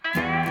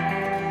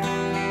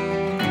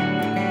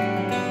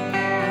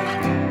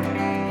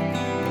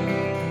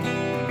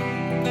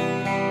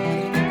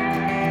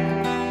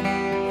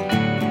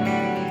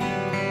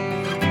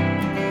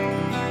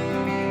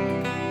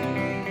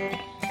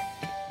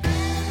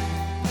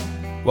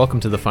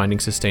Welcome to the Finding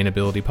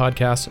Sustainability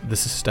podcast.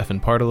 This is Stefan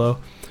Partolo.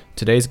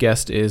 Today's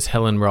guest is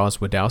Helen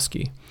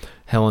Ross-Wadowski.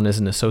 Helen is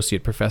an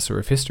associate professor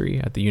of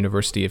history at the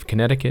University of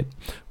Connecticut,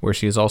 where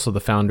she is also the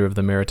founder of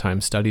the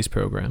Maritime Studies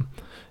program.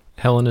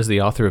 Helen is the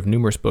author of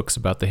numerous books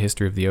about the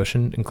history of the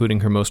ocean,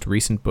 including her most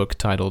recent book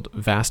titled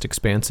Vast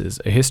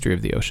Expanses, A History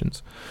of the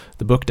Oceans.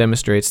 The book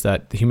demonstrates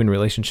that the human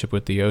relationship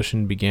with the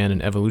ocean began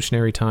in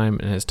evolutionary time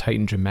and has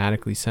tightened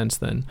dramatically since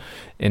then,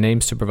 and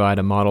aims to provide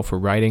a model for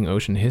writing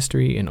ocean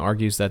history and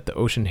argues that the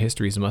ocean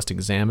histories must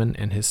examine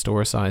and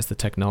historicize the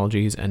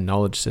technologies and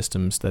knowledge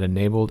systems that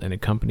enabled and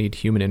accompanied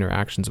human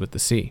interactions with the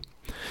sea.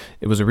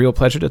 It was a real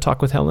pleasure to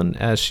talk with Helen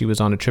as she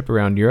was on a trip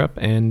around Europe,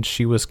 and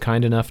she was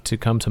kind enough to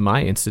come to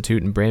my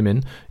institute in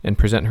Bremen and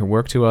present her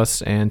work to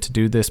us and to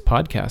do this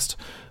podcast.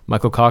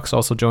 Michael Cox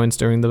also joins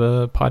during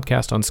the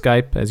podcast on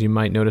Skype, as you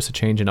might notice a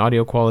change in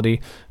audio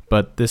quality,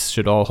 but this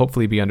should all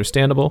hopefully be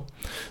understandable.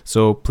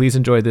 So please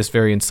enjoy this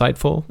very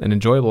insightful and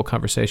enjoyable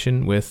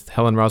conversation with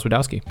Helen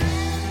Ross-Wadowski.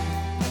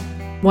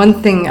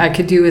 One thing I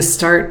could do is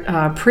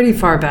start pretty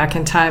far back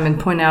in time and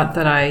point out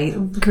that I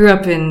grew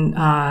up in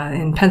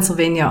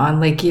Pennsylvania on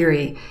Lake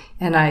Erie,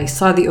 and I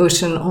saw the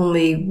ocean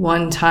only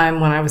one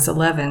time when I was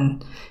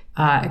 11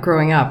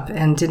 growing up,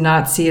 and did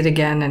not see it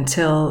again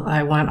until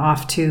I went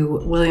off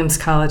to Williams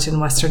College in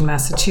Western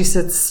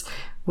Massachusetts,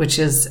 which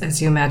is,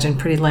 as you imagine,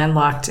 pretty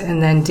landlocked,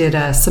 and then did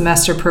a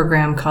semester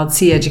program called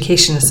Sea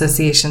Education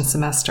Association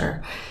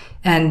semester.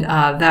 And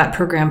that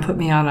program put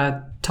me on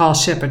a tall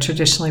ship, a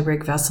traditionally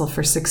rigged vessel,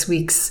 for 6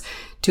 weeks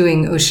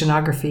doing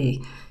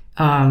oceanography.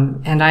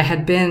 And I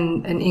had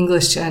been an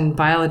English and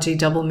biology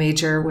double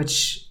major,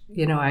 which,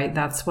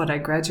 that's what I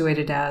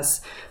graduated as.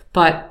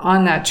 But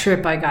on that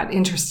trip, I got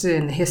interested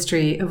in the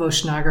history of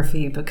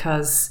oceanography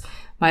because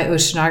my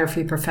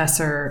oceanography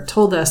professor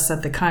told us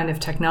that the kind of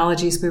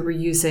technologies we were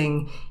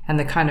using and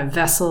the kind of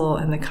vessel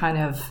and the kind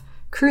of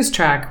cruise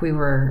track we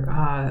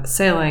were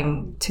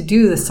sailing to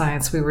do the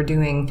science we were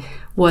doing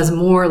was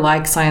more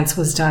like science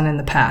was done in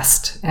the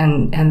past.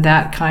 And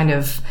that kind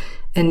of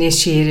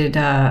initiated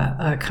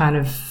a kind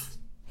of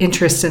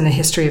interest in the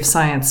history of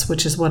science,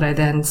 which is what I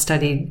then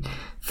studied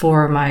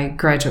for my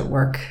graduate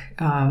work.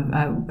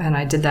 And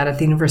I did that at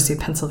the University of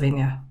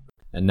Pennsylvania.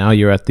 And now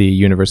you're at the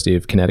University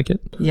of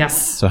Connecticut?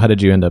 Yes. So how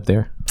did you end up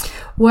there?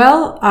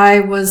 Well, I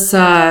was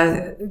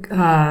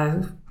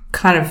kind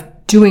of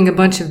doing a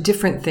bunch of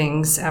different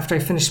things after I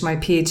finished my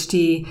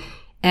PhD.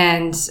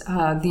 And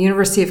the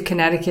University of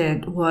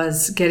Connecticut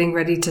was getting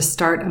ready to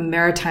start a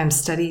maritime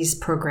studies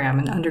program,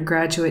 an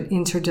undergraduate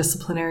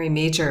interdisciplinary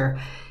major.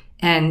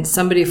 And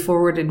somebody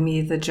forwarded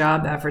me the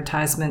job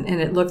advertisement, and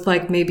it looked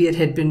like maybe it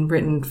had been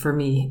written for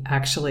me,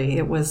 actually.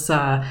 It was,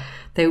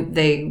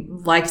 they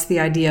liked the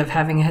idea of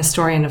having a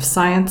historian of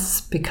science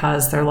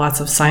because there are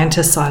lots of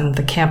scientists on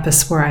the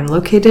campus where I'm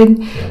located.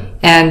 Yeah.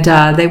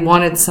 And they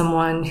wanted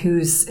someone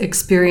whose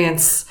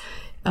experience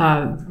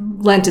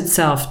lent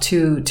itself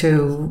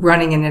to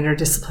running an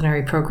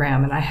interdisciplinary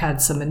program. And I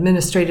had some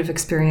administrative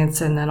experience,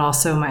 and then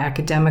also my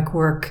academic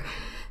work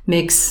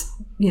makes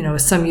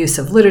some use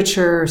of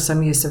literature,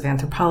 some use of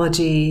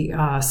anthropology,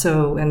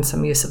 and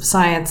some use of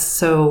science.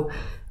 So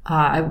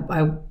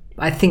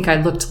I think I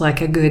looked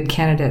like a good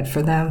candidate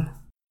for them.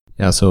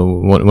 Yeah, so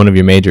one of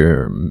your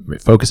major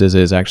focuses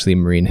is actually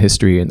marine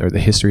history, or the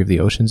history of the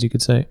oceans, you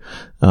could say.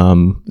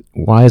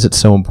 Why is it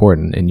so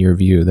important, in your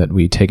view, that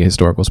we take a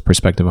historical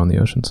perspective on the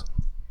oceans?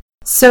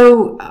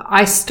 So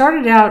I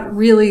started out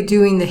really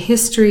doing the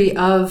history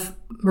of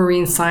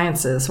marine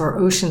sciences or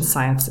ocean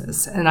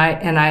sciences, and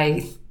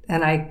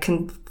I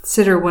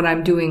consider what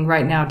I'm doing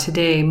right now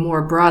today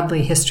more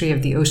broadly history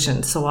of the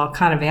ocean. So I'll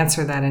kind of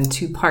answer that in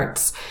two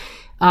parts.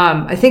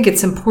 I think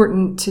it's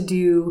important to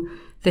do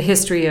the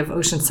history of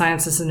ocean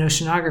sciences and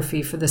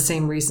oceanography for the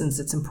same reasons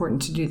it's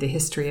important to do the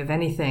history of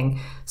anything,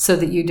 so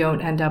that you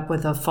don't end up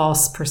with a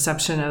false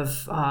perception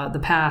of the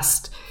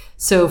past.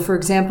 So, for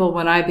example,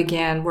 when I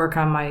began work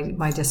on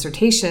my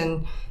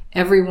dissertation,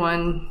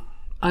 everyone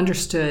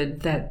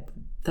understood that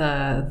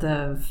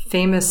the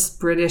famous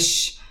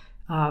British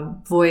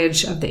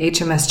voyage of the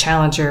HMS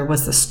Challenger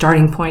was the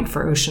starting point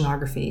for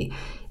oceanography.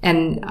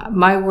 And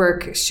my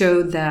work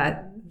showed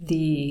that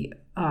the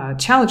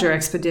Challenger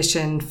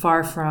expedition,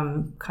 far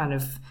from kind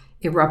of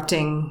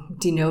erupting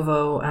de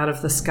novo out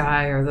of the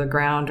sky or the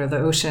ground or the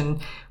ocean,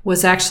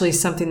 was actually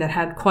something that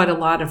had quite a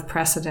lot of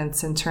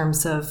precedence in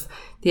terms of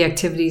the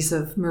activities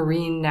of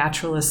marine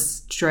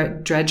naturalists,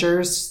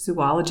 dredgers,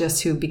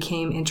 zoologists who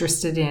became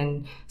interested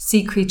in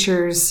sea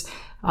creatures,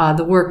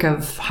 the work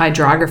of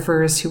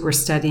hydrographers who were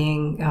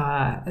studying,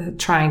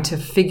 trying to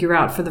figure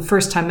out for the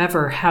first time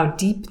ever how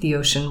deep the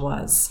ocean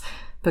was.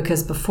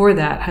 Because before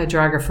that,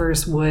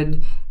 hydrographers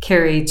would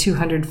carry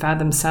 200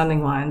 fathom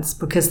sounding lines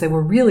because they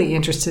were really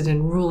interested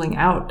in ruling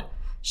out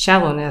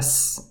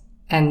shallowness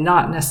and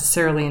not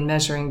necessarily in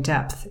measuring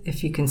depth,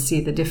 if you can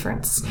see the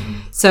difference. Mm-hmm.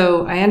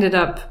 So I ended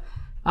up,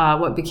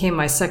 what became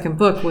my second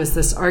book was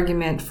this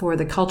argument for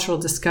the cultural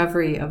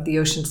discovery of the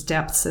ocean's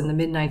depths in the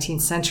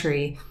mid-19th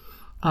century,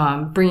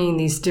 bringing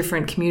these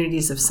different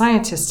communities of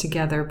scientists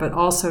together, but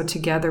also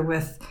together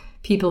with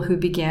people who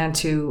began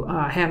to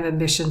have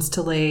ambitions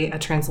to lay a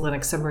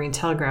transatlantic submarine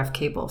telegraph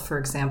cable, for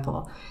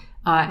example.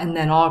 And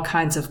then all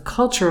kinds of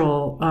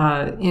cultural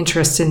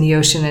interest in the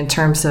ocean in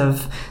terms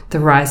of the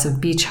rise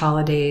of beach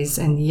holidays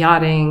and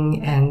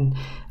yachting and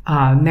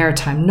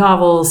maritime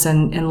novels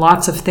and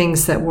lots of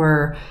things that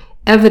were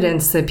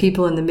evidence that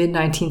people in the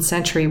mid-19th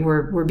century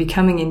were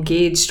becoming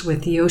engaged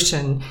with the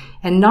ocean,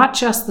 and not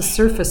just the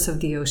surface of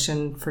the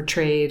ocean for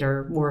trade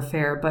or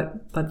warfare,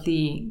 but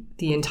the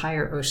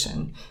entire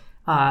ocean.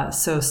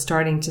 So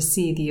starting to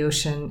see the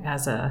ocean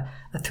as a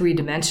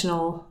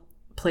three-dimensional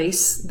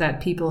place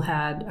that people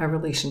had a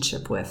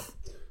relationship with.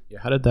 Yeah,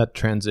 how did that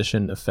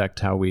transition affect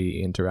how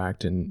we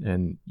interact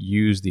and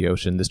use the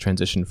ocean, this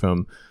transition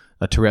from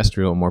a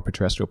more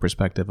terrestrial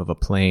perspective of a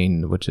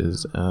plane, which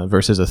is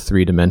versus a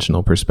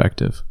three-dimensional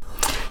perspective?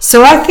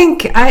 So I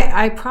think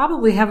I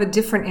probably have a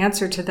different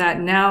answer to that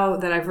now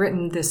that I've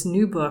written this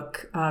new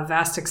book,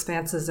 Vast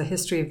Expanses, A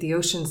History of the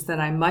Oceans,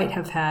 than I might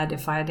have had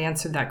if I had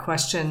answered that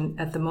question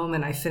at the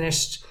moment I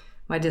finished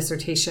my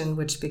dissertation,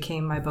 which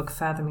became my book,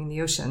 Fathoming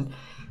the Ocean.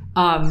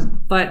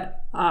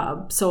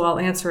 So I'll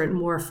answer it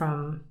more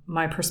from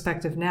my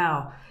perspective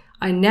now.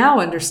 I now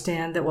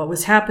understand that what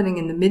was happening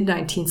in the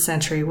mid-19th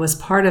century was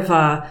part of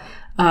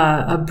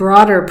a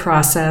broader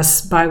process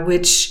by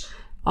which,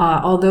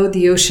 although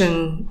the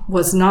ocean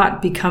was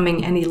not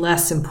becoming any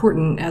less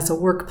important as a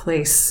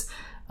workplace,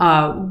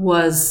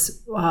 the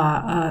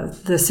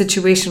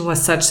situation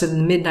was such that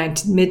in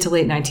the mid to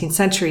late 19th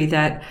century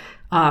that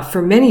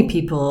for many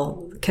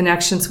people,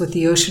 connections with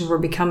the ocean were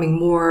becoming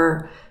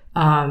more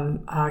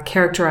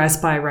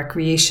characterized by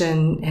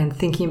recreation and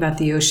thinking about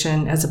the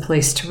ocean as a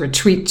place to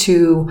retreat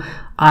to.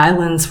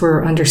 Islands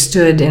were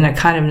understood in a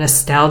kind of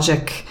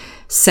nostalgic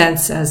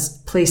sense as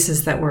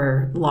places that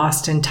were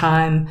lost in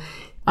time.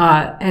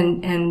 And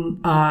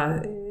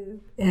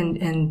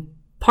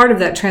part of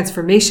that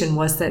transformation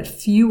was that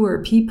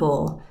fewer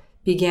people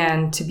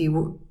began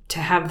to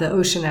have the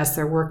ocean as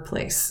their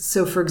workplace.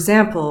 So, for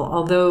example,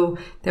 although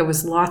there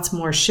was lots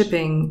more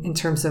shipping in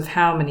terms of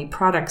how many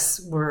products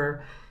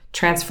were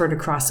transferred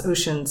across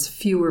oceans,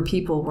 fewer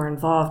people were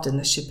involved in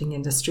the shipping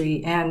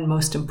industry. And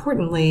most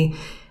importantly,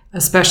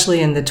 especially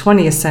in the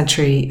 20th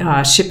century,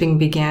 shipping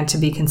began to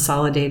be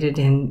consolidated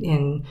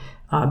in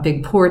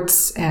big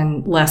ports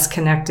and less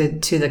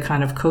connected to the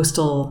kind of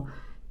coastal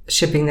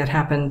shipping that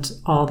happened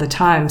all the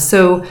time.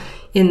 So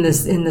in the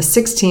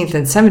 16th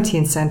and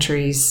 17th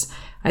centuries,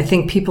 I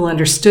think people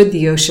understood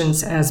the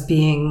oceans as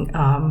being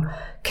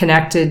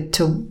connected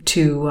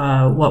to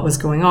what was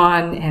going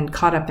on and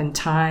caught up in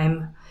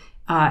time.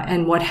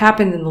 And what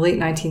happened in the late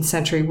 19th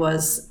century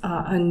was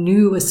a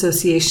new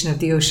association of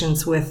the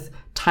oceans with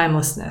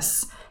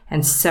timelessness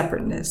and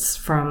separateness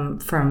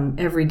from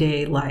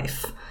everyday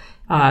life.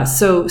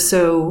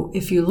 So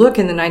if you look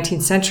in the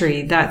 19th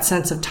century, that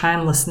sense of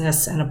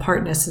timelessness and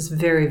apartness is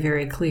very,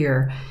 very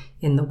clear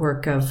in the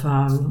work of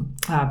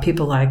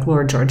people like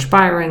Lord George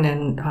Byron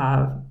and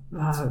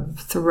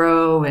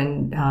Thoreau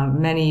and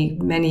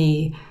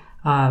many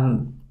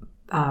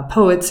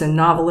poets and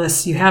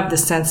novelists. You have the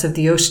sense of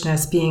the ocean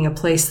as being a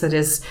place that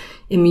is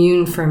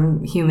immune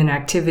from human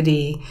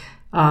activity,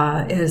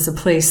 is a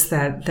place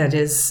that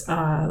is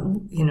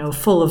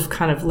full of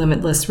kind of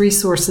limitless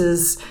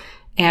resources,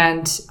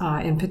 and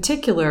in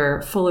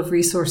particular full of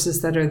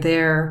resources that are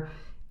there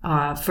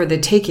for the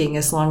taking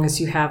as long as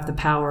you have the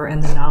power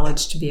and the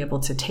knowledge to be able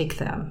to take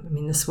them. I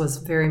mean, this was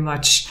very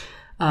much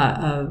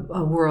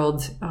a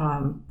world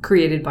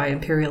created by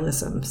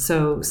imperialism.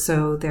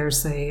 So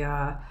there's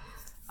a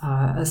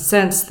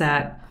sense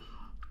that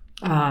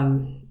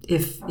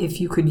if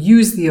you could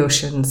use the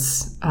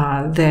oceans,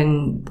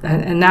 then,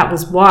 and that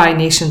was why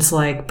nations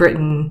like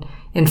Britain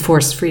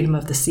enforced freedom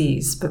of the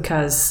seas,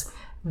 because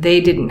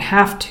they didn't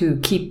have to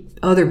keep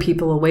other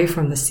people away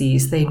from the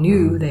seas. They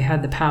knew they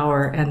had the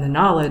power and the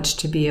knowledge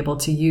to be able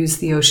to use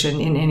the ocean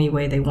in any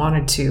way they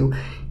wanted to: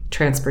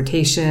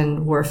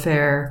 transportation,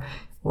 warfare,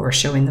 or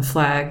showing the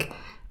flag,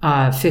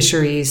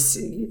 fisheries,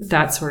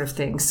 that sort of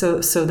thing. So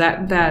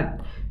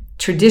that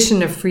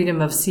tradition of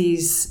freedom of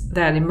seas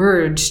that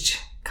emerged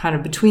kind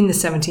of between the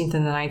 17th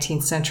and the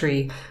 19th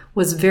century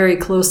was very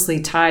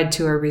closely tied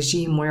to a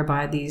regime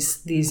whereby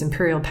these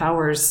imperial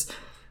powers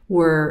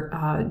were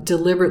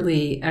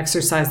deliberately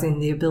exercising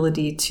the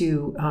ability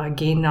to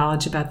gain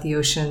knowledge about the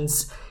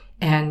oceans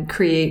and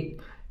create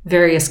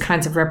various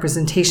kinds of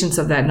representations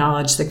of that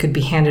knowledge that could be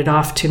handed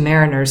off to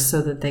mariners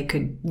so that they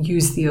could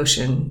use the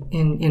ocean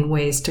in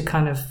ways to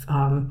kind of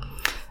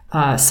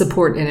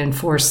support and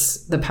enforce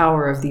the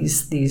power of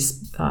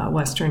these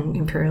Western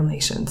imperial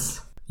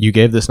nations. You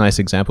gave this nice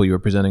example. You were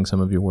presenting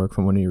some of your work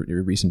from one of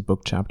your recent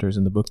book chapters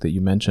in the book that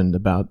you mentioned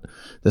about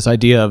this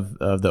idea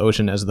of the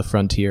ocean as the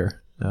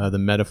frontier, the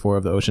metaphor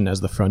of the ocean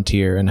as the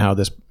frontier, and how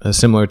this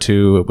similar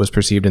to it was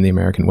perceived in the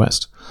American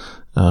West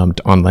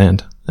on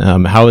land.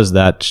 How is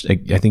that?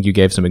 I think you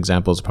gave some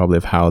examples probably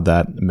of how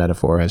that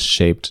metaphor has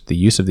shaped the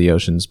use of the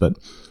oceans, but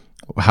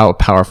how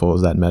powerful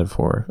is that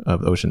metaphor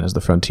of ocean as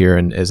the frontier,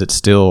 and is it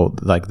still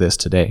like this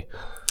today?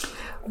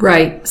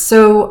 Right.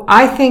 So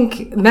I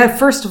think,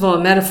 first of all,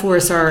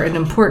 metaphors are an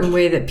important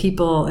way that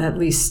people, at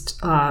least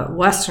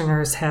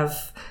Westerners,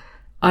 have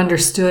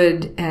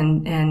understood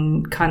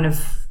and kind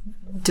of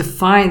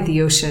defined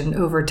the ocean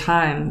over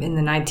time. In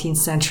the 19th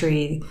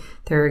century,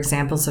 there are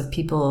examples of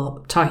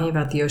people talking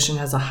about the ocean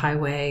as a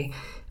highway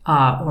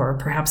or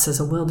perhaps as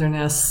a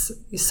wilderness.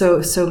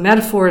 So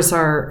metaphors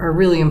are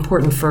really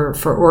important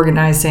for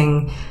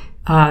organizing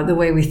the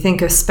way we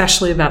think,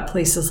 especially about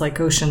places like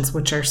oceans,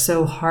 which are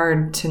so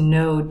hard to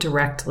know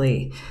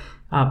directly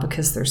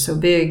because they're so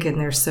big and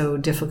they're so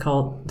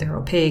difficult, they're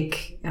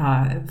opaque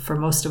for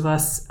most of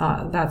us,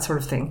 that sort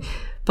of thing.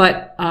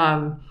 But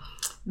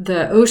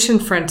the ocean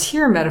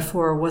frontier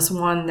metaphor was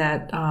one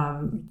that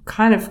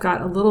kind of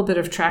got a little bit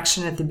of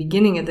traction at the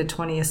beginning of the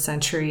 20th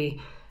century,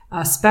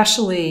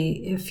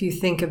 especially if you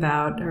think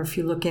about, or if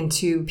you look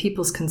into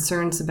people's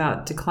concerns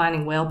about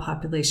declining whale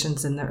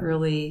populations in the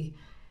early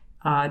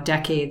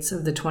decades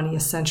of the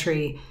 20th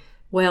century.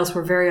 Whales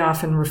were very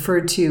often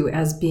referred to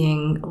as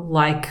being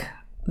like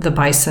the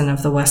bison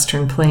of the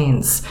Western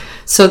plains.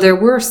 So there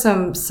were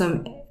some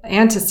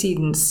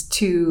antecedents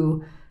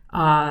to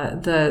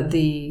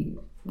the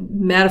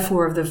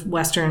metaphor of the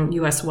Western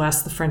U.S.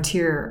 West, the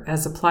frontier,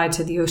 as applied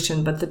to the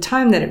ocean. But the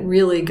time that it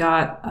really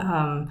got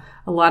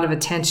a lot of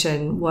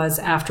attention was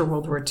after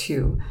World War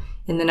II.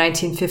 In the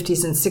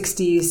 1950s and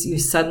 60s, you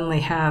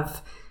suddenly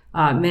have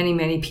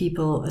many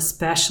people,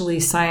 especially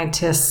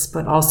scientists,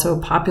 but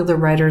also popular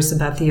writers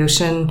about the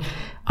ocean,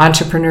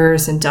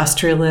 entrepreneurs,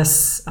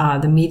 industrialists,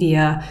 the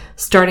media,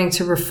 starting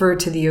to refer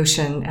to the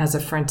ocean as a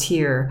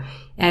frontier.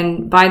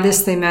 And by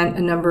this, they meant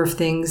a number of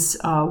things.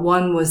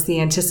 One was the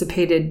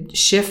anticipated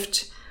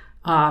shift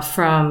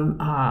from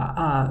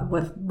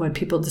what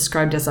people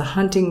described as a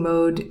hunting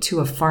mode to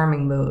a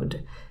farming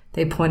mode.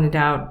 They pointed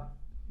out,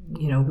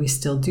 we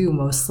still do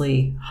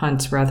mostly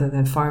hunt rather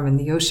than farm in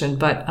the ocean,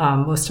 but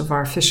most of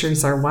our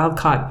fisheries are wild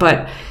caught.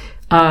 But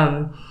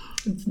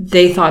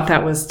they thought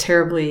that was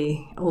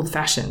terribly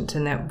old-fashioned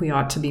and that we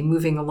ought to be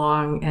moving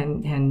along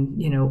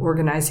and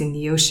organizing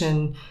the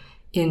ocean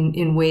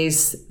in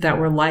ways that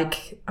were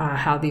like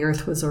how the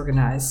earth was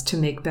organized to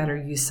make better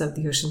use of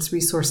the ocean's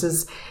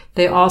resources.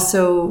 They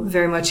also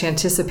very much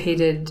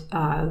anticipated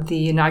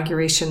the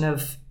inauguration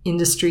of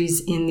industries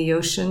in the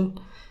ocean.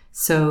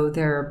 So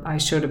there, I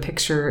showed a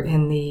picture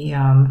in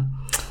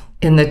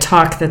the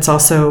talk that's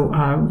also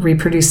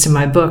reproduced in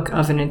my book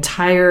of an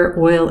entire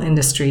oil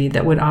industry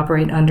that would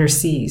operate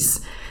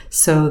underseas.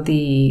 So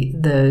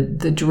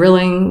the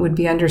drilling would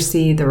be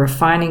undersea, the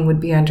refining would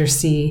be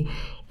undersea,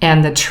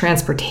 and the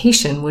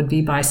transportation would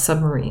be by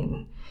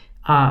submarine.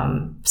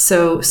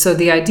 So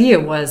the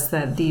idea was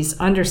that these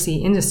undersea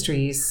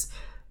industries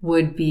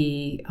would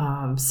be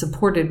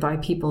supported by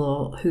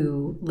people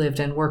who lived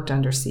and worked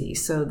undersea.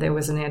 So there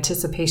was an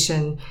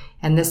anticipation,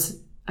 and this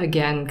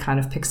again kind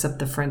of picks up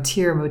the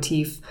frontier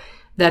motif,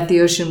 that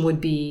the ocean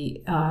would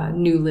be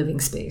new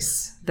living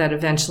space, that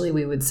eventually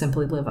we would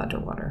simply live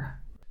underwater.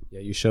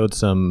 Yeah, you showed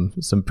some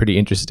pretty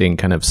interesting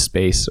kind of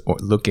space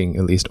looking,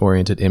 at least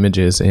oriented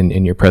images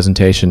in your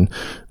presentation.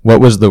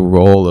 What was the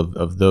role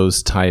of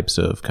those types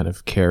of kind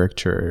of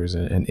characters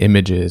and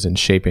images in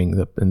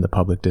shaping in the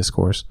public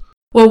discourse?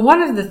 Well,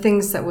 one of the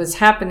things that was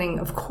happening,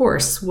 of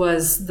course,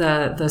 was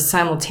the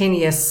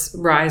simultaneous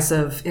rise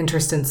of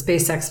interest in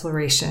space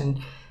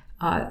exploration.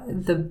 I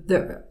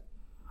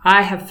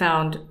have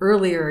found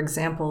earlier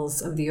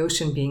examples of the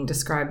ocean being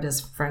described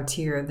as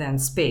frontier than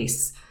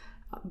space,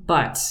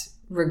 but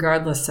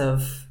regardless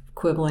of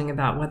quibbling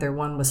about whether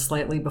one was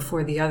slightly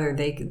before the other,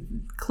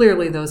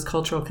 clearly those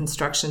cultural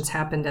constructions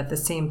happened at the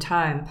same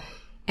time.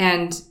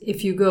 And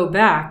if you go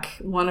back,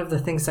 one of the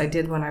things I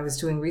did when I was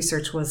doing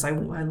research was I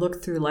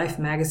looked through Life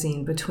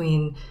magazine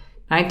between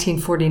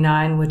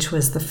 1949, which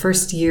was the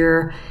first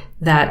year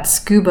that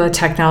scuba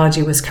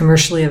technology was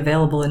commercially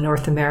available in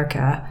North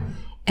America.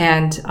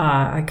 And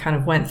I kind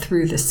of went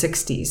through the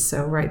 60s,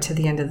 so right to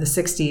the end of the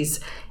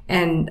 60s.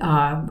 And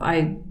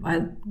I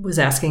was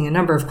asking a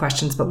number of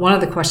questions, but one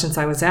of the questions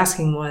I was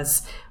asking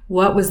was,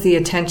 what was the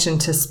attention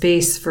to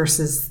space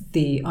versus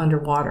the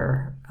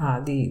underwater,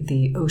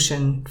 the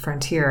ocean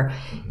frontier?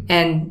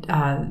 And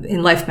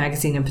in Life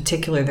magazine in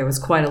particular, there was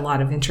quite a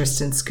lot of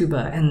interest in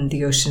scuba and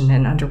the ocean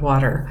and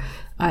underwater.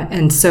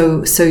 And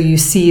so you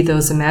see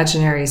those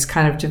imaginaries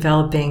kind of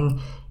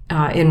developing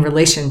in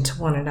relation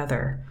to one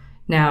another.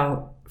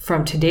 Now,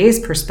 from today's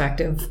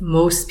perspective,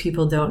 most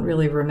people don't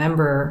really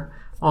remember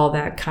all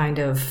that kind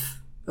of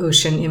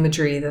ocean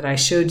imagery that I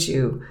showed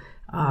you.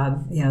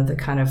 The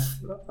kind of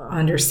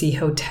undersea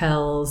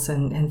hotels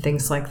and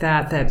things like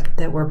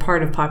that were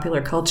part of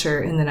popular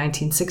culture in the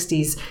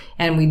 1960s.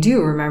 And we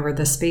do remember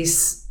the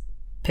space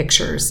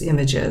pictures,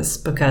 images,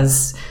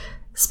 because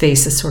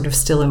space is sort of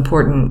still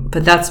important.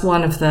 But that's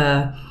one of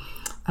the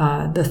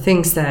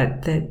things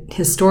that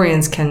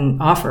historians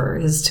can offer,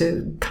 is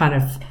to kind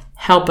of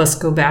help us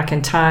go back in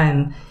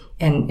time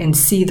and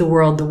see the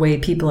world the way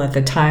people at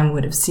the time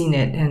would have seen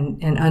it,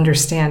 and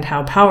understand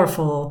how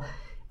powerful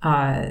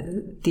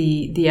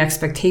the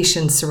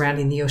expectations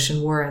surrounding the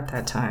ocean were at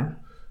that time.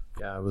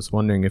 Yeah, I was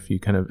wondering if you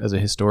kind of, as a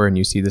historian,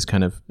 you see this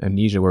kind of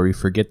amnesia where we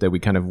forget that we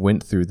kind of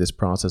went through this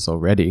process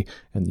already,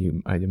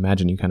 and I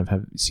imagine you kind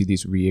of see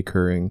these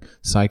reoccurring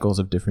cycles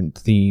of different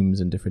themes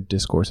and different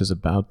discourses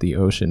about the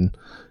ocean.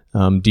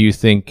 Do you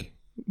think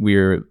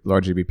we're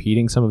largely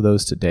repeating some of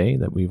those today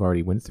that we've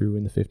already went through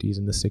in the 50s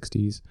and the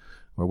 60s?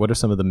 Or what are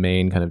some of the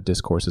main kind of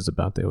discourses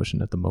about the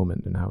ocean at the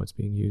moment and how it's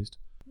being used?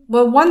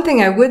 Well, one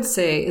thing I would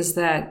say is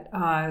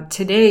that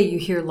today you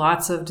hear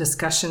lots of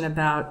discussion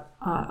about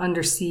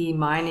undersea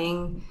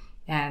mining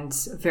and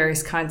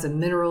various kinds of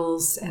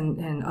minerals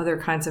and other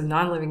kinds of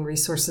non-living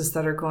resources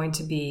that are going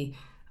to be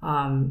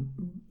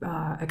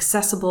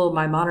accessible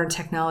by modern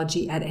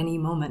technology at any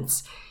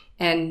moment.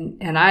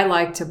 And I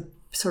like to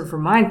sort of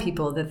remind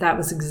people that that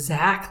was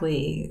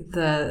exactly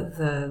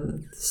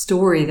the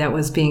story that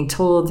was being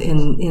told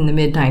in the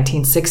mid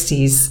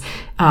 1960s,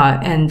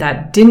 and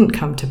that didn't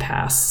come to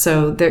pass.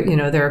 So there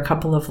are a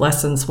couple of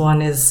lessons.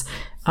 One is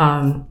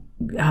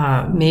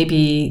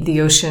maybe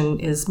the ocean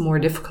is more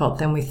difficult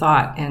than we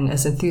thought, and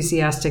as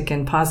enthusiastic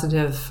and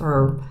positive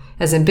or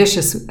as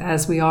ambitious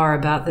as we are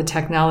about the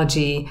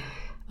technology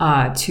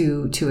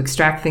to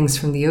extract things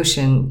from the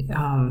ocean,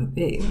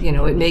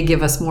 it may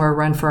give us more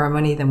run for our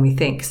money than we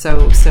think.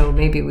 So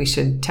maybe we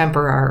should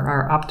temper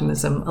our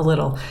optimism a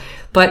little.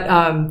 But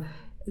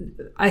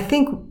I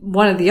think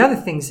one of the other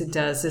things it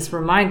does is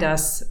remind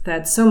us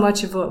that so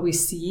much of what we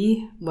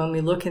see when we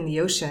look in the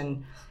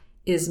ocean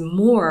is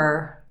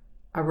more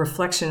a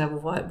reflection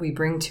of what we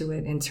bring to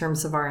it in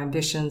terms of our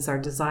ambitions, our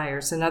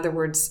desires. In other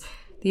words,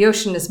 the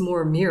ocean is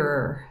more a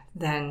mirror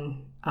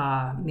than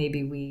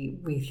maybe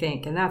we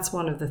think. And that's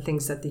one of the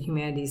things that the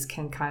humanities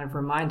can kind of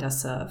remind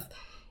us of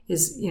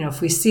is,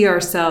 if we see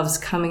ourselves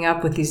coming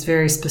up with these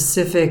very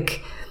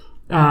specific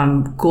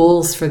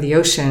goals for the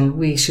ocean,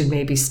 we should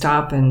maybe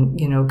stop and,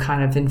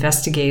 kind of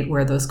investigate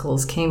where those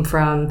goals came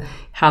from,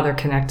 how they're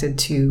connected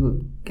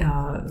to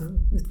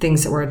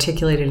things that were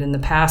articulated in the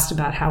past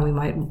about how we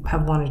might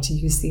have wanted to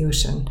use the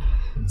ocean.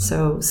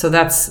 So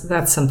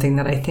that's something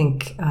that I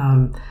think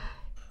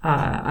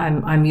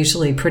I'm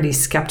usually pretty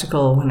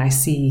skeptical when I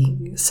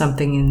see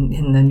something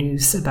in the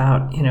news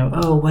about,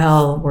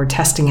 we're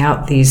testing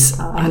out these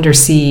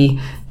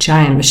undersea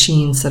giant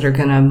machines that are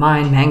going to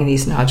mine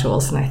manganese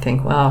nodules. And I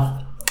think,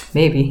 well,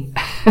 maybe.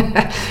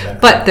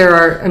 But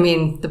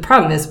the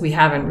problem is we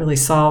haven't really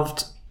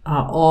solved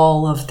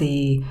all of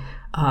the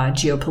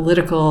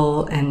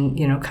geopolitical and,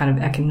 kind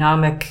of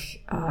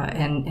economic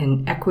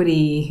and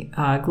equity,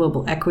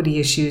 global equity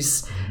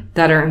issues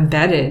that are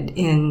embedded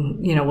in,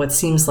 what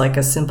seems like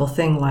a simple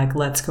thing, like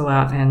let's go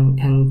out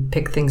and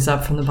pick things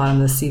up from the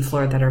bottom of the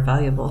seafloor that are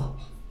valuable.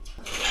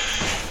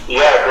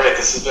 Yeah, great.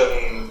 This has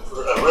been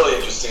really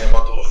interesting on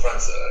multiple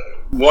fronts.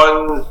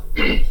 One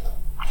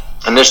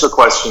initial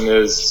question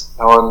is,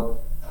 Helen,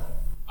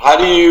 how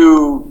do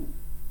you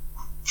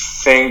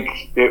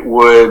think it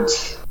would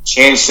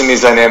change some of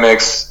these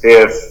dynamics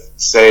if,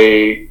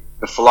 say,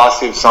 the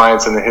philosophy of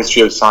science and the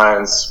history of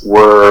science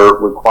were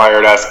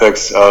required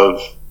aspects of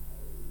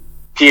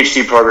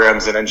PhD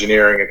programs in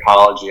engineering,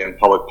 ecology, and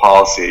public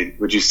policy?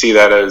 Would you see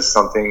that as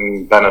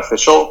something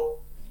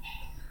beneficial?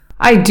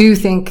 I do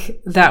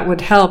think that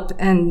would help.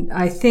 And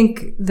I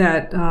think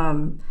that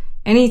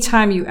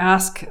anytime you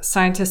ask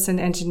scientists and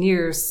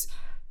engineers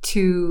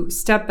to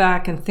step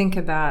back and think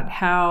about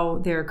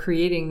how they're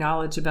creating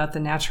knowledge about the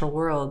natural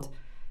world,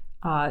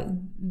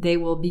 they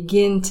will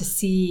begin to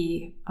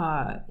see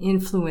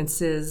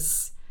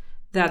influences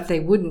that they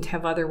wouldn't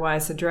have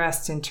otherwise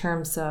addressed in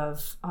terms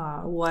of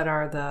what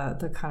are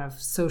the kind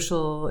of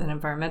social and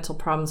environmental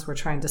problems we're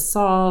trying to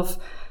solve.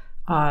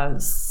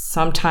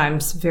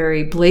 Sometimes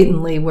very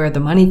blatantly where the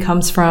money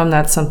comes from.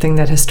 That's something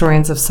that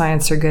historians of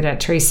science are good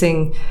at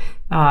tracing.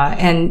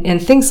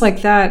 And things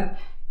like that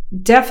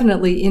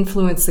definitely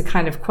influence the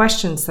kind of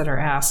questions that are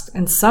asked,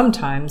 and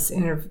sometimes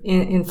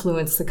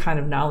influence the kind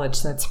of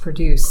knowledge that's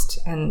produced.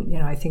 And,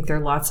 I think there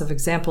are lots of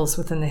examples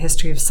within the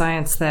history of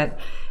science that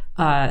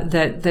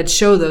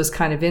show those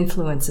kind of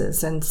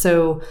influences. And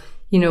so,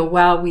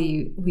 while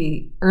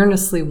we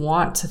earnestly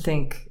want to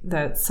think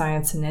that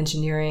science and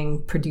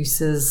engineering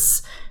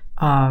produces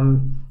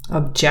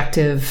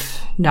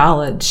objective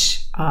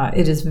knowledge,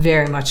 it is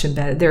very much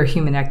embedded. They're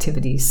human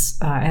activities.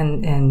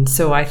 And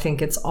so I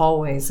think it's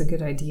always a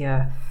good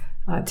idea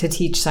to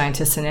teach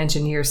scientists and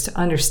engineers to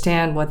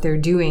understand what they're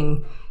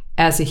doing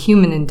as a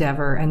human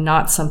endeavor and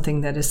not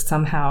something that is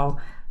somehow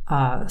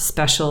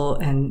special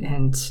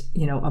and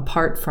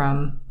apart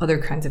from other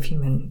kinds of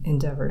human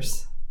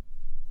endeavors.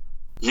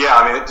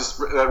 Yeah,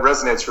 that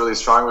resonates really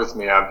strong with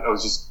me. I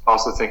was just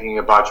also thinking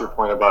about your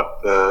point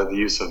about the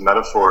use of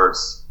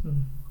metaphors. Mm-hmm.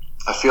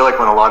 I feel like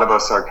when a lot of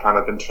us are kind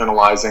of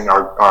internalizing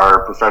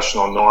our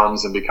professional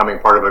norms and becoming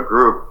part of a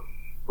group,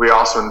 we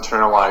also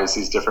internalize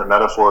these different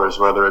metaphors,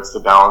 whether it's the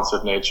balance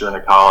of nature and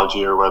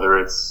ecology or whether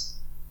it's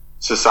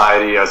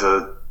society as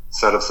a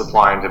set of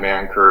supply and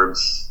demand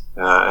curves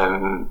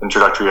and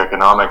introductory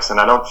economics. And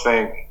I don't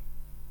think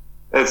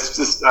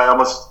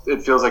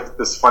it feels like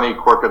this funny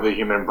quirk of the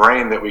human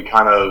brain that we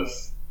kind of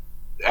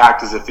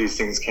act as if these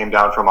things came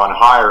down from on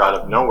high or out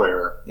of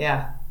nowhere.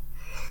 Yeah.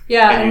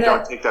 And you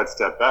don't take that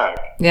step back.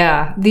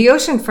 Yeah. The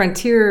ocean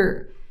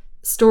frontier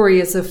story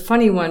is a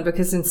funny one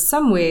because in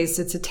some ways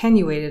it's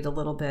attenuated a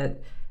little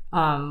bit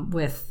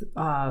with,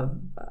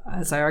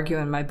 as I argue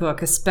in my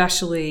book,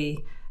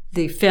 especially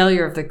the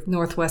failure of the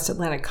Northwest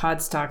Atlantic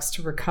cod stocks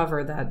to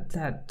recover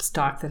that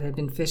stock that had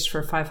been fished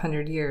for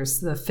 500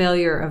 years. The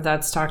failure of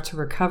that stock to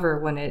recover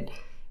when it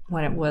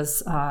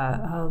was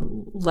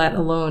let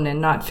alone and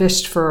not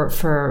fished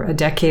for a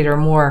decade or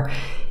more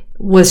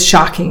was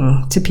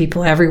shocking to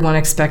people. Everyone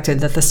expected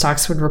that the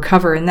stocks would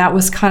recover. And that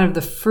was kind of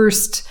the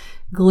first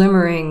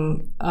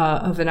glimmering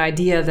of an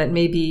idea that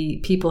maybe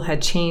people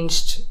had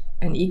changed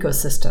an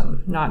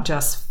ecosystem, not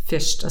just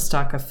fished a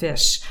stock of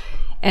fish.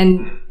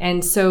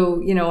 And so,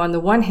 on the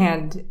one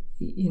hand,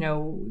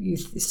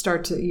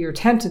 you're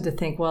tempted to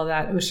think, well,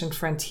 that ocean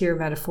frontier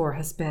metaphor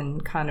has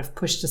been kind of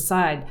pushed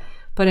aside.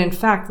 But in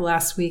fact,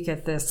 last week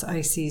at this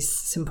ICES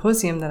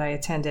symposium that I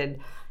attended,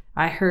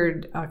 I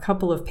heard a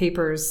couple of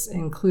papers,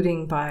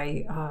 including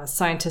by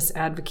scientists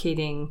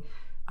advocating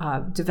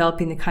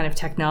developing the kind of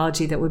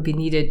technology that would be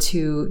needed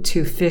to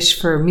fish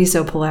for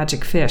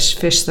mesopelagic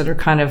fish that are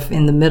kind of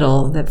in the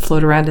middle, that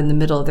float around in the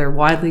middle. They're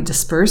widely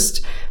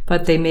dispersed,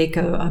 but they make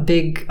a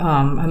big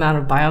amount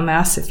of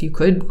biomass if you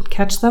could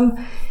catch them.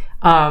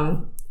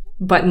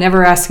 But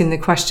never asking the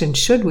question,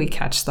 should we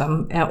catch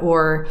them?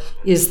 Or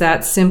is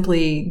that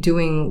simply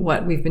doing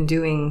what we've been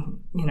doing,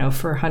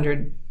 for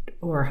 100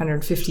 or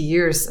 150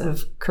 years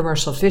of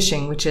commercial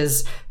fishing, which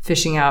is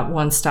fishing out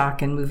one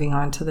stock and moving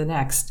on to the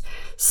next.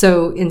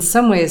 So in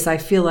some ways, I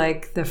feel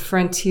like the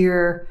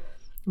frontier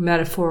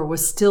metaphor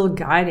was still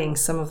guiding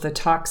some of the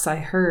talks I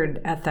heard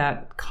at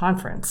that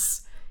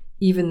conference,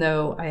 even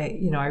though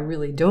I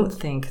really don't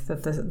think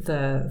that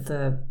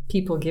the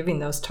people giving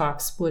those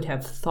talks would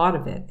have thought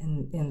of it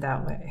in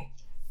that way.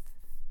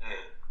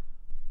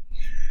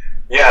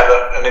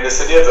 Yeah,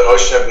 this idea of the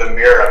ocean of the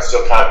mirror, I'm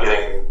still kind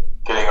of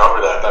getting over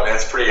that.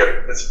 It's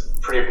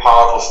a pretty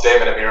powerful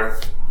statement.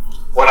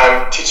 When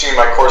I'm teaching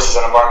my courses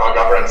on environmental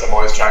governance, I'm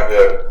always trying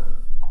to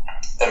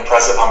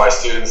impress upon my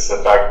students the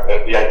fact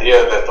that the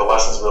idea that the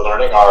lessons we're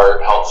learning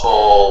are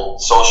helpful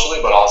socially,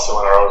 but also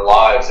in our own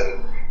lives.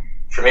 And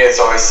for me, it's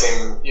always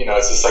seemed,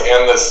 it's this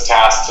endless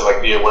task to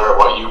be aware of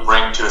what you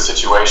bring to a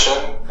situation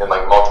in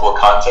multiple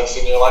contexts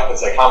in your life.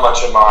 It's how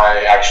much am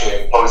I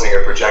actually imposing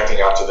or projecting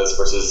onto this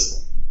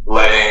versus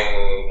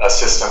letting a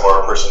system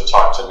or a person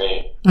talk to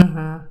me.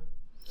 Mm-hmm.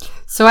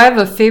 So I have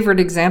a favorite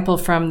example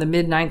from the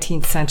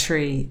mid-19th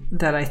century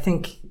that I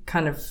think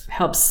kind of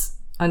helps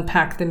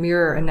unpack the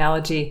mirror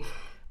analogy.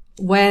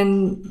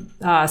 When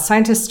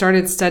scientists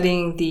started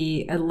studying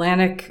the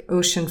Atlantic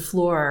Ocean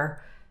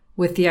floor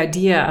with the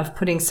idea of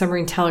putting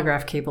submarine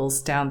telegraph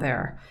cables down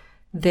there,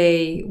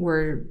 they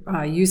were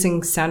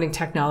using sounding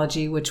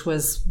technology, which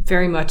was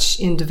very much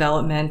in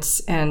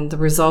development, and the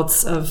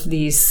results of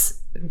these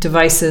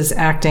devices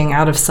acting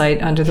out of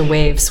sight under the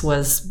waves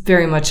was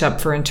very much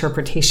up for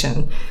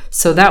interpretation.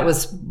 So that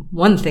was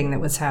one thing that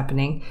was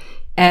happening.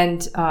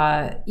 And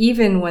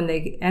even when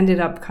they ended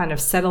up kind of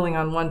settling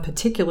on one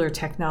particular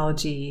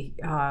technology,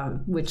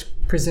 which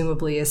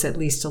presumably is at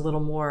least a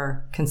little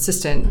more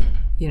consistent,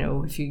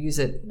 if you use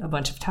it a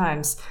bunch of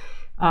times,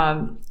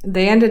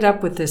 they ended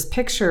up with this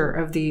picture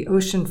of the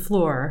ocean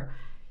floor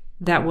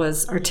that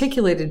was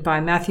articulated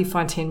by Matthew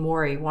Fontaine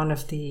Maury, one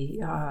of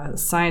the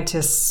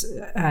scientists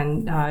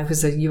and who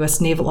was a U.S.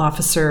 naval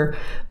officer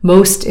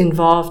most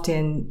involved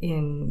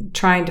in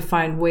trying to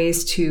find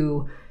ways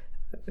to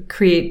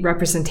create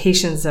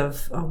representations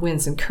of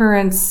winds and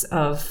currents,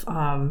 of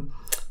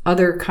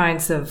other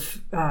kinds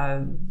of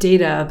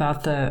data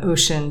about the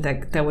ocean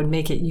that would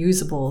make it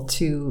usable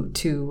to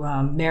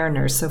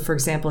mariners. So, for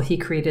example, he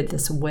created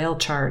this whale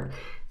chart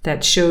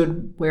that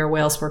showed where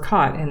whales were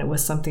caught, and it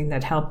was something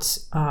that helped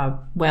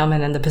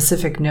whalemen in the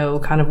Pacific know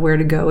kind of where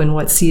to go in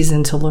what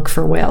season to look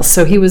for whales.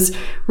 So he was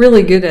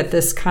really good at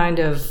this kind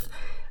of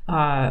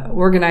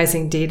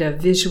organizing data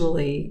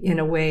visually in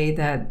a way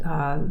that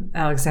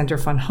Alexander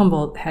von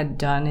Humboldt had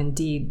done.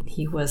 Indeed,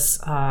 he was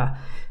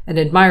an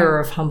admirer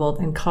of Humboldt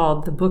and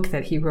called the book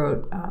that he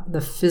wrote The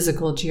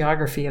Physical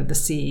Geography of the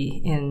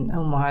Sea, in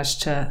homage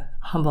to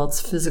Humboldt's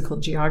physical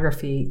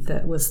geography.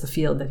 That was the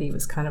field that he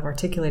was kind of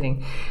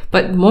articulating.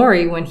 But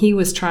Maury, when he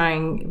was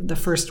trying, the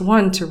first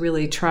one to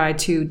really try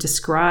to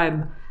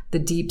describe the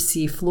deep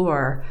sea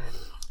floor,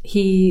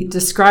 he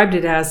described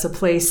it as a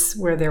place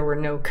where there were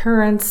no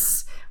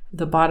currents.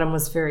 The bottom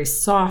was very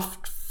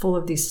soft, full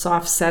of these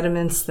soft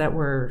sediments that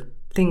were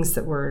things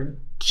that were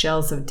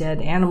shells of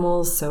dead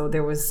animals. So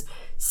there was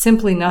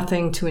simply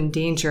nothing to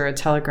endanger a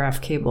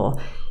telegraph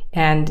cable.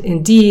 And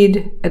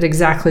indeed, at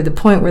exactly the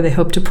point where they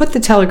hoped to put the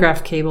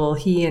telegraph cable,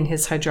 he and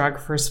his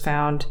hydrographers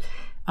found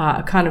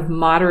a kind of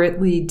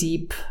moderately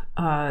deep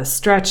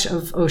stretch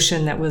of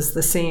ocean that was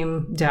the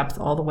same depth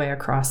all the way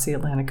across the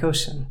Atlantic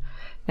Ocean.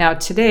 Now,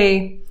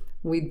 today,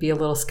 we'd be a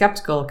little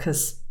skeptical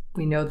because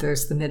we know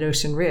there's the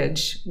mid-ocean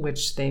ridge,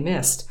 which they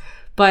missed.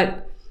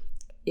 But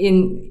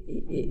in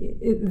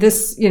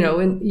this,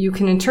 you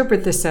can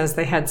interpret this as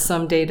they had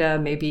some data,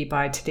 maybe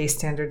by today's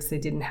standards, they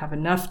didn't have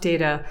enough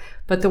data.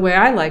 But the way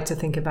I like to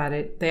think about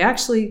it, they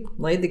actually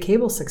laid the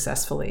cable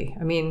successfully.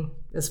 I mean,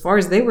 as far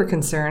as they were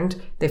concerned,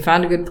 they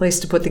found a good place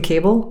to put the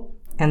cable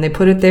and they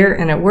put it there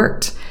and it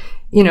worked.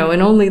 And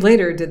only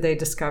later did they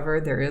discover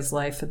there is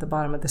life at the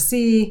bottom of the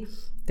sea.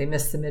 They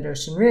missed the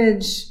mid-ocean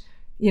ridge,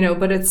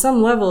 but at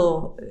some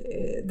level,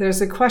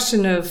 there's a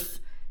question of,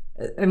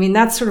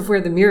 that's sort of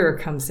where the mirror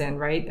comes in,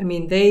 right? I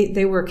mean,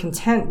 they were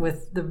content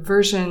with the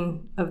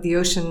version of the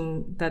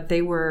ocean that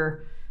they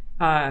were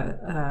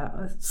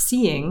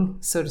seeing,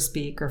 so to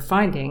speak, or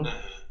finding,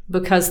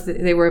 because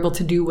they were able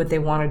to do what they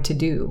wanted to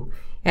do.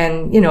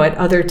 And, at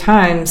other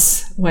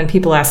times when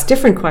people asked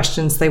different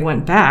questions, they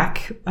went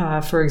back.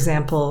 For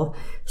example,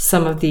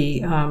 some of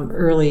the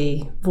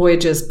early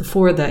voyages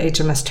before the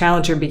HMS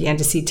Challenger began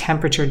to see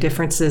temperature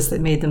differences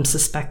that made them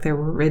suspect there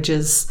were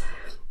ridges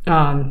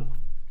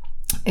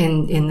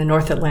in the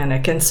North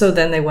Atlantic. And so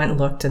then they went and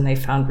looked and they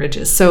found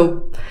ridges.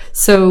 So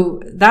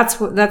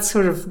that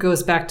sort of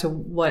goes back to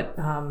what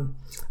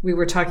we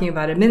were talking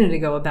about a minute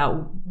ago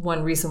about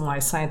one reason why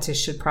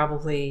scientists should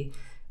probably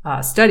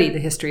study the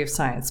history of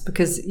science,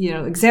 because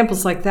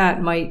examples like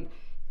that might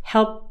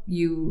help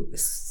you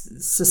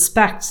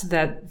suspect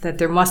that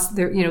there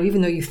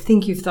even though you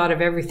think you've thought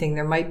of everything,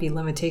 there might be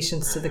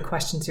limitations to the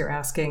questions you're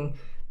asking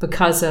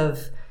because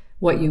of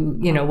what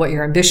what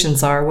your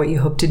ambitions are, what you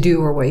hope to do,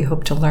 or what you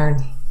hope to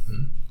learn.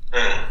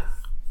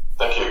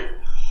 Thank you.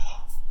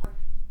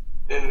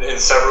 In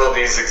several of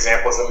these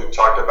examples that we've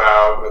talked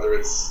about, whether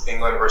it's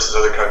England versus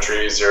other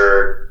countries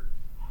or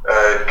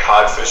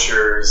cod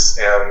fishers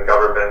and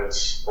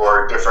government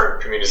or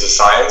different communities of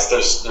science,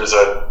 there's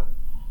a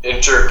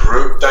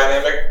intergroup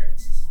dynamic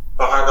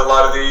behind a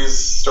lot of these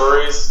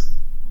stories,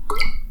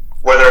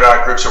 whether or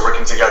not groups are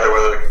working together,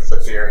 whether they're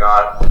conflicting or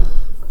not.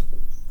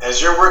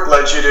 Has your work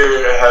led you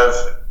to have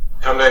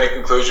come to any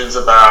conclusions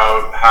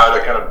about how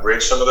to kind of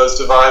bridge some of those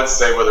divides,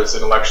 say whether it's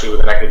intellectually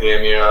within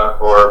academia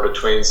or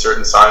between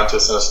certain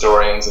scientists and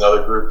historians and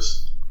other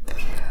groups?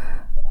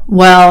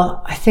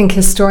 Well, I think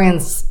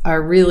historians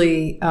are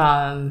really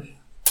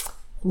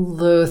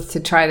loath to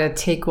try to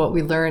take what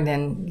we learned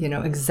and,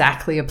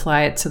 exactly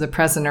apply it to the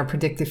present or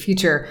predict the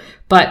future.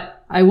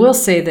 But I will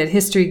say that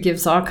history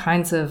gives all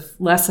kinds of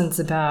lessons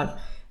about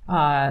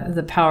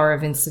the power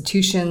of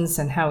institutions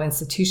and how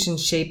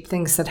institutions shape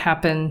things that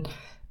happen.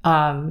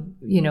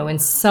 In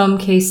some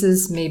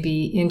cases,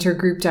 maybe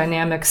intergroup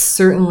dynamics,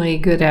 certainly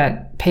good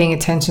at paying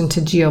attention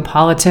to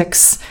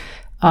geopolitics,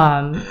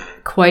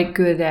 quite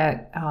good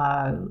at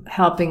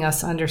helping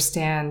us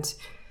understand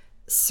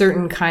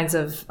certain kinds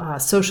of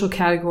social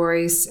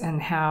categories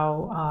and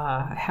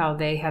how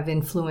they have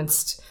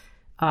influenced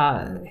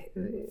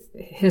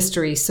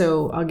history.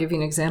 So I'll give you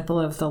an example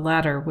of the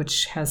latter,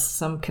 which has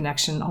some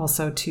connection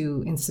also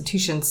to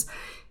institutions.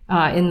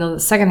 In the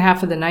second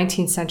half of the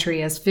 19th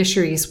century, as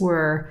fisheries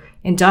were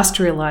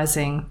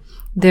industrializing,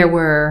 there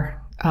were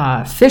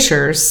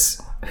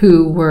fishers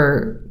who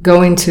were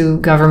going to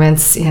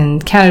governments in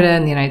Canada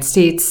and the United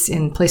States,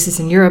 in places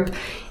in Europe,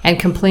 and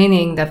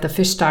complaining that the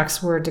fish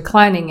stocks were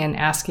declining and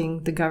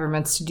asking the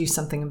governments to do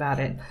something about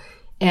it.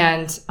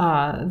 And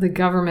the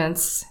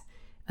governments,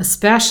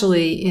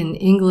 especially in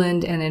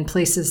England and in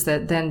places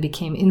that then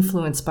became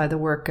influenced by the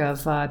work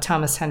of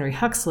Thomas Henry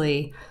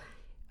Huxley,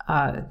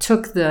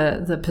 took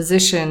the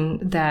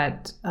position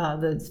that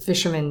the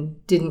fishermen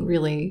didn't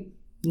really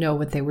know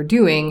what they were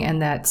doing,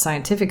 and that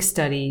scientific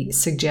study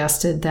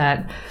suggested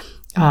that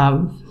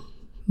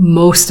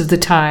most of the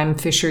time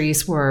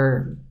fisheries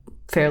were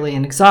fairly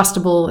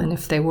inexhaustible, and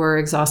if they were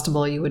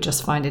exhaustible, you would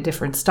just find a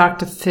different stock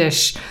to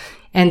fish.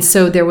 And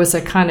so there was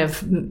a kind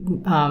of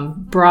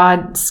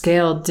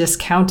broad-scale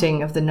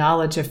discounting of the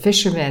knowledge of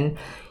fishermen.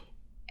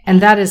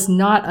 And that is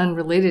not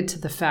unrelated to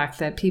the fact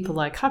that people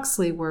like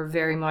Huxley were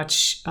very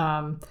much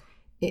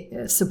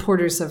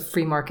supporters of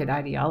free market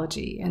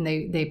ideology. And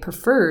they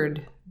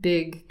preferred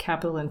big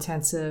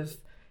capital-intensive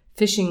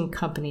fishing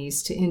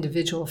companies to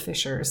individual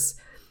fishers.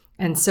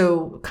 And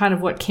so kind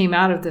of what came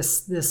out of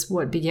this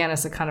what began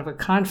as a kind of a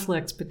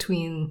conflict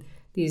between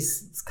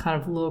these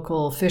kind of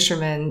local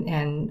fishermen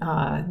and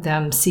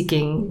them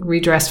seeking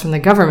redress from the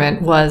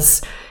government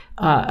was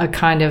a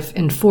kind of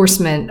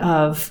enforcement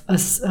of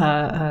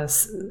a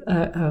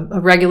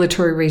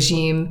regulatory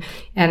regime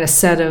and a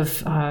set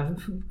of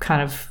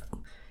kind of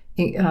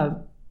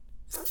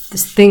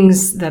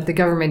things that the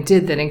government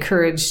did that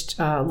encouraged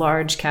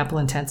large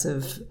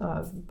capital-intensive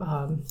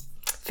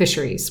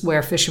fisheries,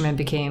 where fishermen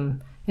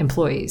became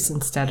employees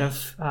instead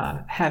of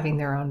having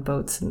their own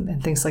boats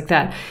and things like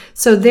that.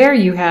 So there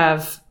you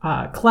have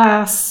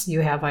class,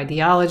 you have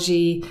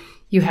ideology,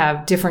 you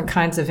have different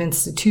kinds of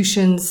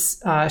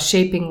institutions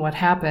shaping what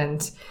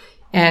happened.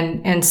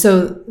 And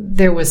so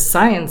there was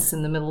science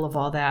in the middle of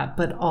all that,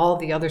 but all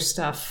the other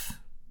stuff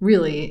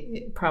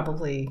really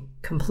probably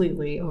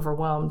completely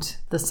overwhelmed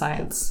the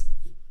science.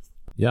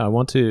 Yeah, I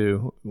want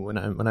to, when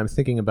I'm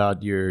thinking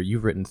about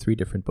you've written 3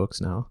 different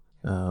books now,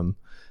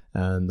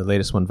 and the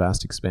latest one,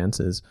 Vast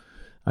Expanses.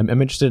 I'm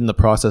interested in the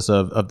process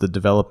of the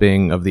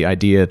developing of the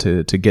idea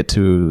to get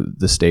to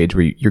the stage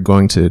where you're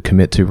going to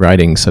commit to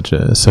writing such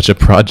a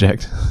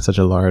project, such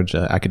a large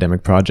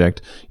academic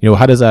project.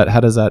 How does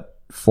that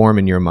form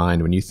in your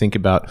mind when you think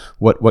about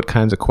what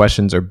kinds of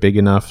questions are big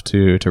enough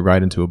to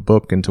write into a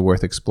book and to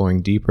worth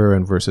exploring deeper,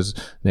 and versus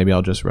maybe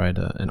I'll just write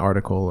an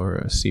article or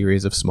a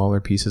series of smaller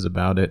pieces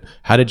about it?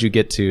 How did you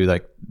get to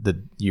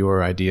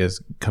your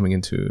ideas coming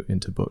into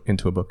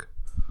a book?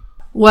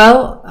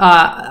 Well,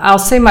 I'll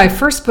say my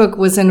first book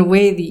was in a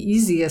way the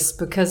easiest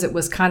because it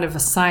was kind of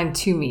assigned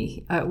to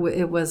me. I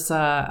was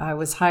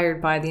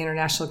hired by the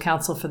International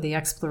Council for the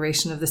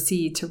Exploration of the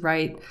Sea to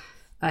write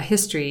a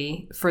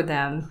history for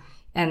them.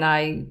 And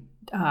I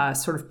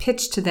sort of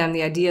pitched to them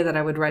the idea that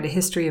I would write a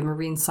history of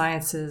marine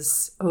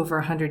sciences over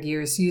 100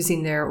 years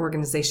using their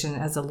organization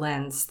as a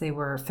lens. They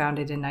were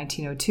founded in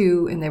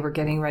 1902 and they were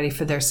getting ready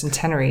for their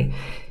centenary.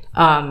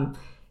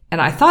 And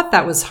I thought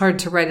that was hard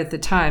to write at the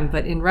time,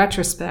 but in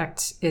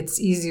retrospect, it's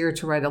easier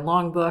to write a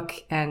long book,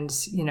 and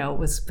it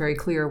was very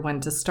clear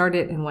when to start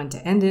it and when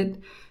to end it.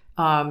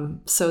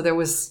 So there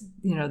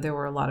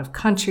were a lot of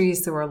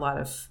countries, there were a lot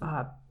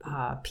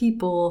of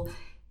people.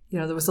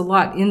 There was a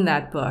lot in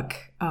that book,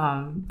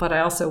 but I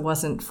also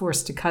wasn't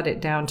forced to cut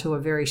it down to a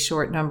very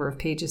short number of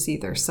pages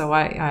either. So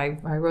I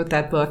wrote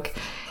that book.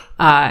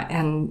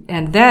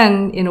 And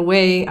then in a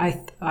way,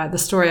 the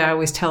story I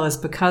always tell is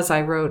because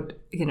I wrote,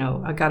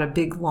 I got a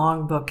big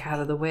long book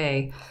out of the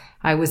way,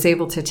 I was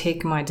able to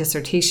take my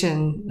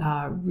dissertation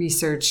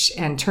research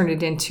and turn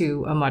it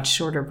into a much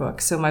shorter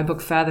book. So my book,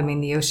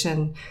 Fathoming the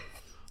Ocean,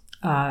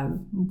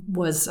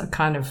 was a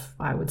kind of,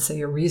 I would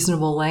say, a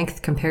reasonable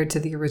length compared to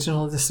the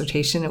original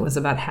dissertation. It was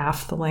about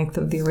half the length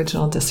of the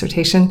original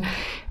dissertation.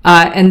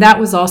 And that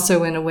was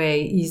also in a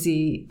way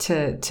easy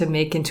to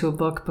make into a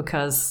book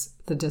because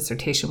the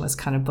dissertation was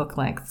kind of book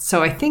length.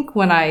 So I think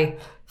when I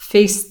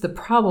faced the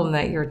problem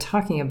that you're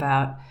talking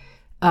about,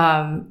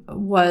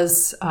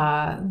 was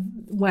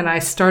when I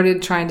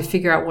started trying to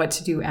figure out what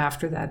to do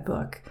after that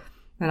book.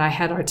 And I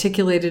had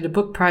articulated a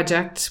book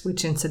project,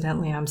 which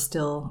incidentally I'm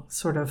still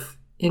sort of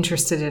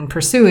interested in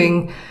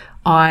pursuing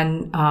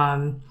on,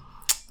 I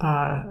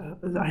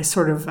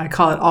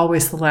call it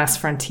Always the Last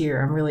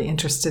Frontier. I'm really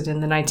interested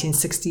in the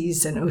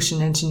 1960s and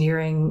ocean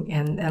engineering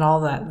and all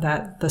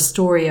that the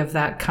story of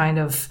that kind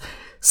of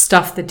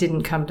stuff that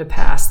didn't come to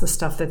pass, the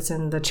stuff that's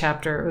in the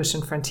chapter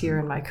Ocean Frontier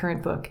in my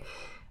current book.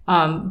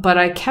 But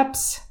I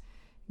kept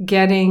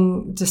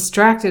getting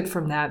distracted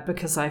from that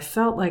because I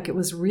felt like it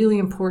was really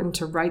important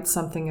to write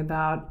something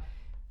about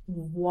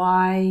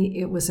why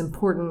it was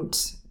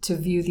important to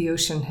view the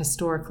ocean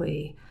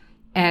historically.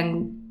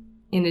 And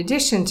in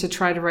addition, to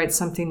try to write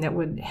something that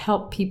would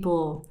help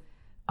people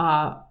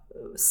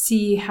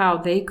see how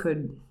they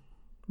could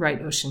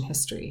write ocean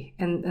history.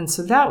 And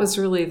so that was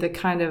really the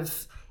kind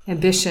of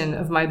ambition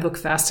of my book,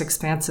 Vast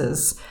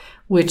Expanses,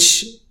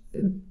 which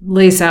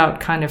lays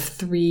out kind of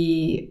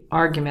three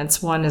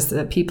arguments. One is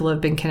that people have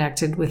been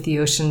connected with the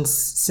oceans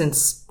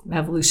since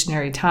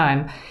evolutionary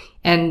time.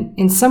 And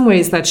in some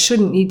ways that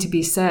shouldn't need to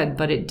be said,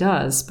 but it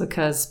does,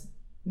 because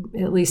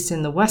at least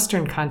in the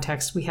Western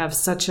context, we have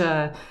such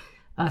a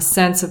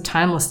sense of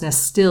timelessness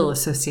still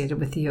associated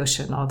with the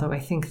ocean, although I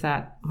think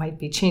that might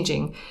be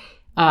changing.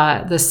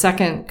 The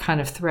second kind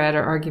of thread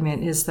or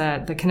argument is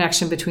that the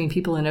connection between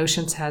people and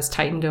oceans has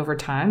tightened over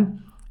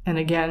time. And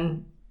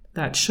again,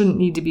 that shouldn't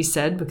need to be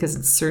said because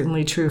it's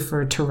certainly true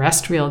for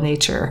terrestrial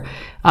nature,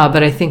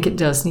 but I think it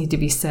does need to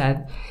be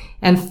said.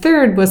 And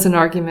third was an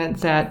argument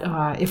that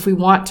if we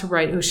want to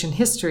write ocean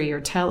history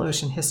or tell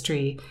ocean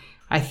history,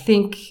 I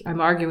think I'm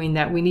arguing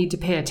that we need to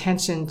pay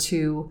attention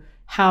to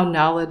how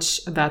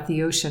knowledge about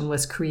the ocean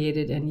was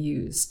created and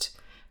used.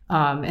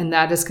 And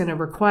that is going to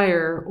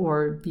require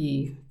or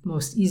be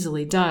most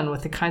easily done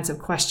with the kinds of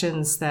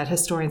questions that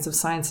historians of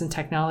science and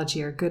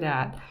technology are good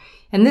at.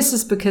 And this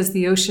is because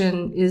the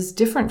ocean is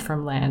different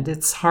from land.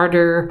 It's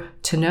harder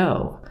to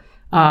know.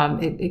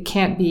 It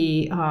can't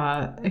be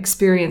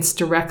experienced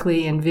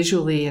directly and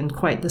visually in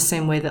quite the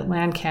same way that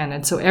land can.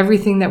 And so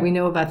everything that we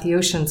know about the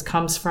oceans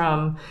comes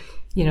from,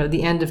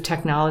 the end of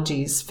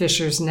technologies,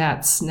 fishers'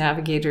 nets,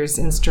 navigators'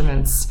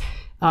 instruments.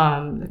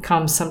 It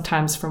comes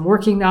sometimes from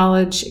working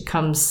knowledge. It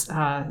comes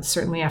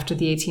certainly after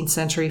the 18th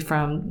century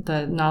from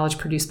the knowledge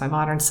produced by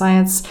modern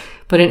science.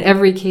 But in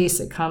every case,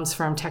 it comes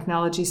from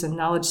technologies and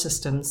knowledge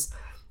systems.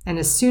 And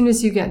as soon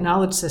as you get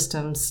knowledge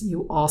systems,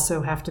 you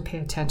also have to pay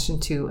attention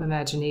to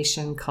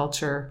imagination,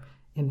 culture,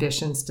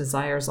 ambitions,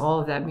 desires, all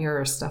of that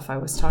mirror stuff I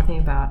was talking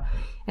about.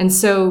 And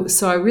so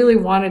I really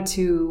wanted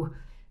to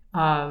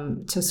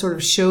sort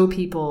of show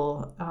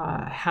people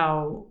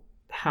how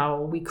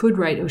we could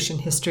write ocean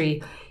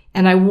history.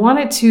 And I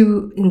wanted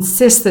to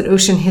insist that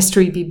ocean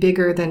history be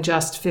bigger than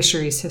just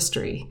fisheries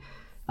history.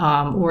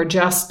 Or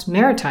just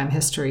maritime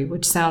history,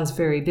 which sounds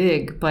very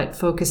big, but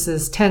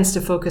tends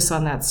to focus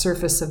on that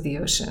surface of the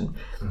ocean.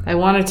 Mm-hmm. I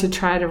wanted to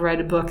try to write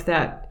a book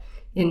that,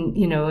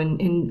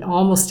 in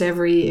almost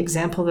every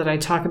example that I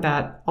talk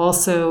about,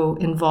 also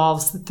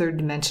involves the third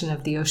dimension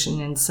of the ocean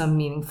in some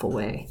meaningful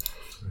way.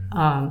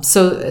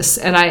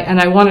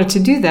 I wanted to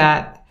do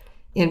that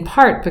in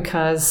part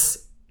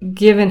because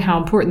given how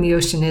important the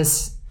ocean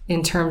is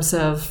in terms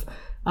of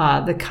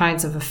the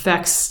kinds of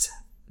effects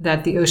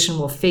that the ocean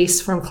will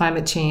face from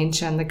climate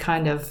change and the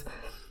kind of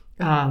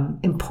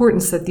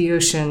importance that the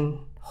ocean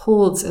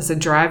holds as a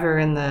driver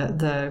in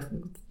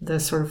the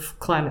sort of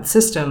climate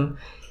system,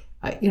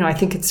 I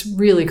think it's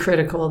really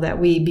critical that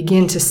we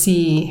begin to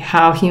see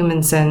how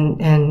humans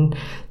and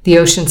the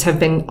oceans have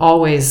been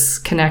always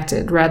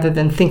connected rather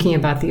than thinking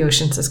about the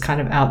oceans as kind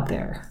of out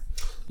there.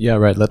 Yeah,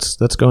 right. Let's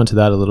go into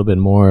that a little bit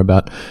more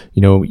about,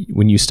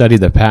 when you study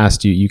the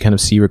past, you kind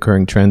of see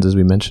recurring trends, as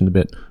we mentioned a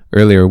bit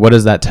earlier. What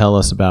does that tell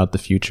us about the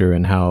future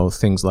and how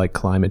things like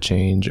climate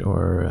change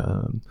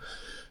or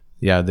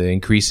the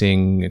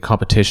increasing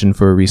competition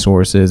for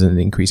resources and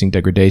the increasing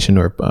degradation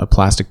or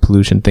plastic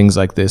pollution, things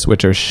like this,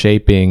 which are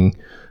shaping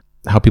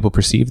how people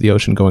perceive the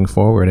ocean going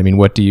forward? I mean,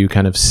 what do you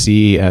kind of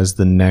see as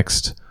the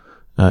next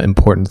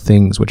important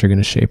things which are going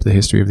to shape the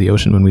history of the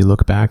ocean when we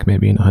look back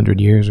maybe in 100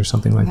 years or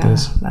something like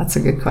this? That's a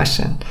good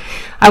question.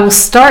 I will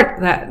start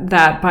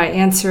that by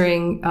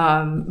answering,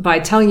 by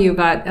telling you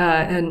about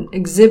an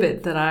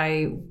exhibit that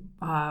I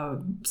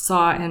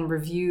saw and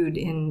reviewed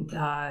in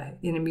a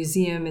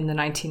museum in the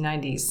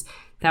 1990s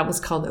that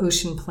was called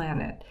Ocean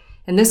Planet.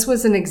 And this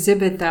was an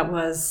exhibit that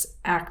was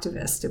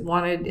activist.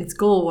 Its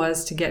goal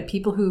was to get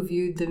people who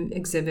viewed the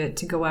exhibit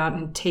to go out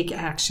and take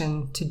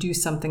action to do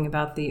something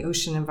about the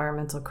ocean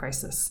environmental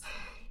crisis.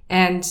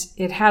 And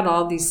it had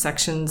all these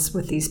sections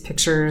with these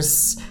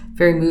pictures,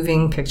 very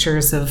moving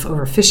pictures of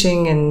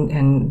overfishing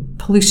and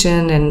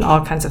pollution and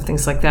all kinds of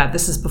things like that.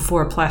 This is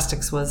before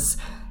plastics was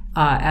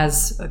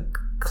as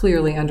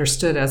clearly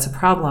understood as a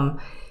problem,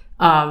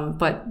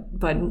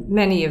 but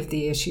many of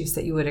the issues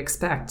that you would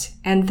expect.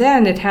 And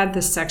then it had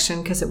this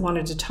section, because it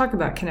wanted to talk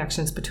about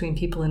connections between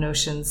people and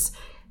oceans,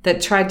 that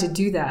tried to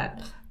do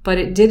that. But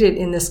it did it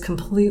in this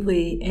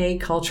completely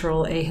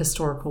acultural,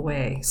 ahistorical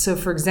way. So,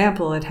 for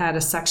example, it had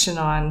a section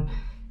on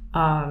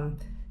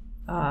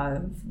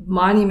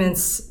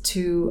monuments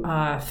to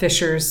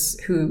fishers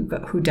who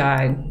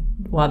died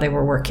while they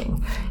were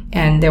working.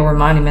 And there were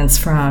monuments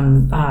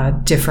from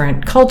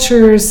different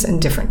cultures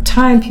and different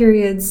time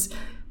periods.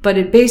 But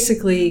it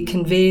basically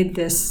conveyed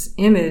this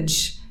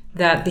image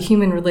that the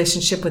human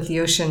relationship with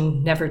the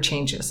ocean never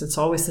changes. It's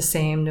always the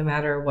same, no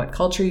matter what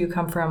culture you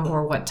come from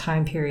or what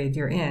time period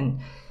you're in.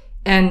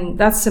 And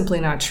that's simply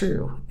not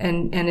true.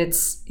 And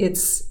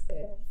it's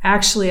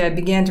actually, I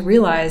began to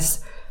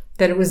realize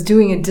that it was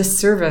doing a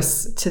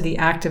disservice to the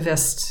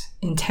activist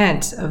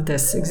intent of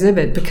this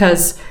exhibit,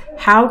 because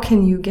how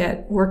can you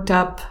get worked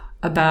up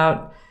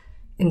about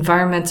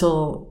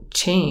environmental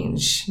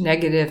change,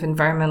 negative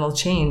environmental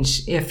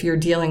change, if you're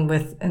dealing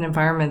with an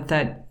environment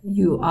that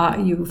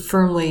you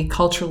firmly,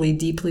 culturally,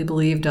 deeply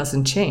believe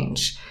doesn't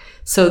change?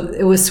 So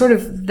it was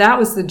that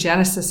was the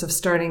genesis of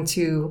starting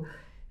to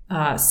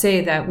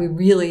say that we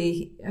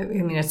really,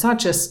 it's not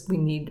just we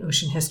need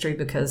ocean history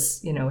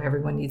because,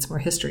 everyone needs more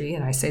history.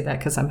 And I say that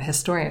because I'm a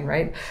historian,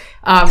 right?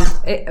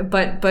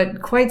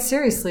 But quite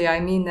seriously, I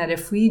mean that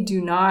if we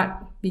do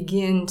not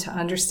begin to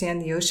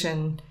understand the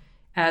ocean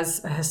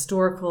as a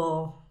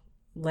historical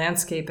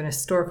landscape, an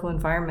historical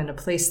environment, a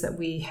place that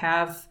we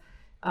have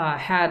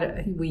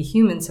we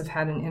humans have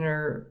had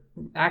an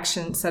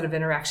set of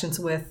interactions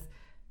with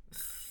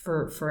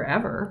for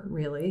forever,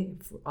 really,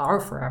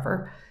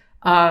 forever,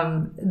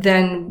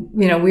 then,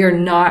 we are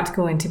not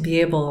going to be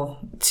able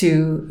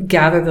to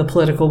gather the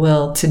political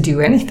will to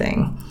do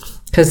anything.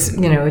 Because,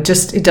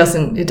 it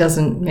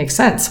doesn't make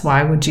sense.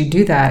 Why would you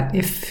do that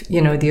if,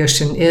 the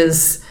ocean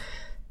is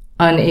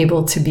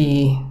unable to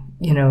be,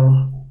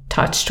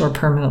 touched or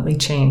permanently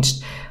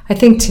changed? I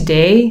think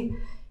today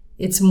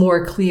it's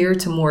more clear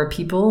to more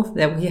people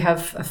that we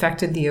have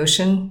affected the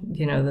ocean,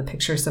 the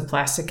pictures of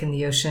plastic in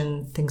the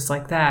ocean, things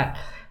like that.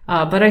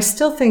 But I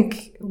still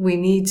think we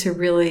need to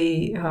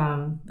really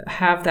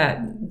have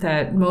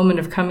that moment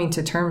of coming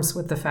to terms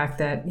with the fact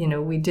that,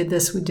 we did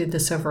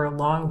this over a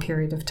long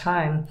period of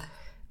time.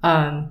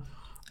 And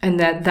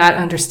that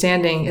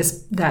understanding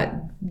is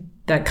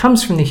that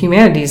comes from the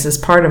humanities is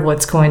part of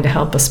what's going to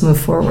help us move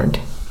forward.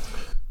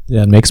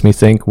 Yeah, it makes me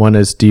think. One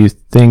is, do you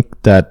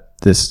think that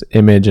this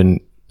image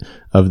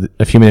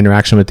of human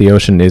interaction with the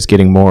ocean is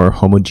getting more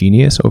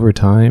homogeneous over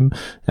time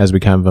as we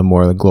kind of have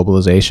more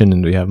globalization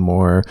and we have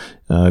more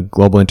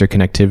global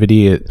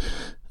interconnectivity?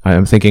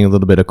 I'm thinking a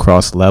little bit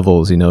across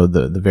levels,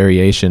 the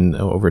variation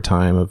over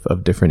time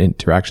of different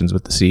interactions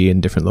with the sea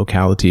in different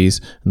localities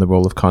and the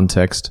role of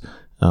context.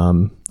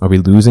 Are we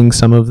losing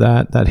some of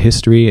that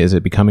history? Is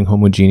it becoming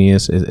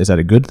homogeneous? Is that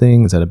a good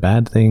thing? Is that a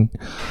bad thing?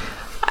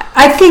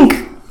 I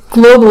think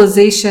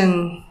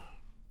globalization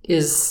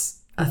is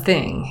a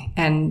thing.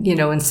 And,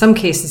 in some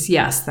cases,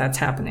 yes, that's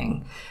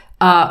happening.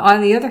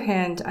 On the other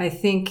hand, I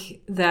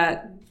think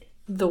that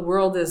the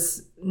world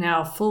is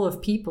now full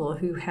of people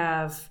who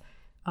have,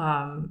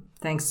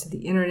 thanks to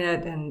the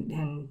internet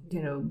and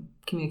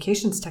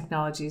communications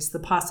technologies, the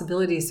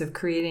possibilities of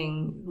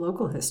creating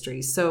local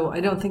history. So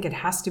I don't think it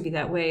has to be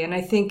that way. And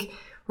I think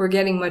we're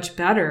getting much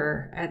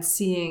better at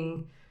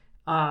seeing,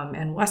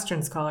 and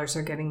Western scholars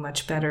are getting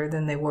much better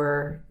than they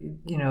were,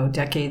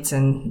 decades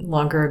and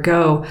longer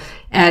ago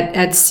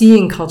at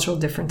seeing cultural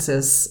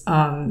differences,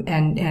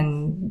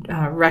 and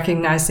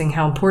recognizing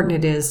how important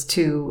it is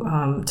to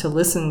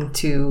listen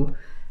to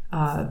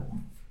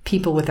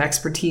people with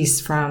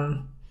expertise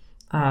from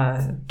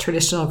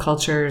traditional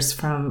cultures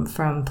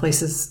from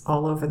places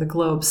all over the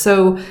globe.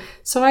 So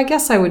I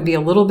guess I would be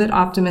a little bit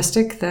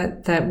optimistic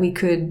that we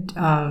could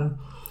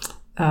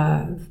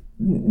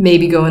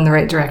maybe go in the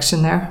right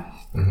direction there.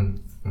 Mm-hmm.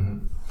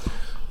 Mm-hmm.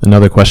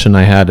 Another question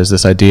I had is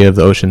this idea of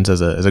the oceans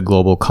as a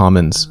global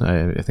commons.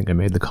 I think I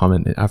made the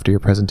comment after your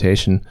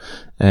presentation,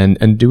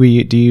 and do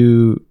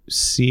you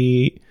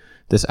see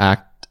this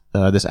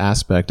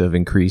aspect of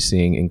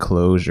increasing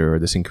enclosure, or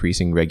this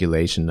increasing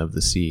regulation of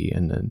the sea,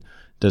 and then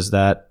does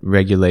that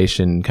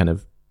regulation kind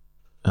of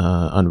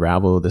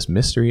unravel this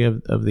mystery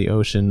of the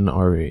ocean,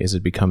 or is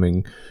it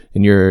becoming,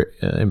 in your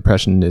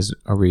impression, is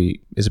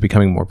it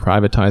becoming more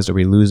privatized? Are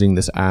we losing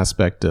this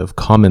aspect of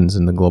commons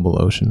in the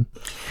global ocean?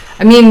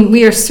 I mean,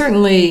 we are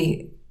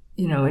certainly,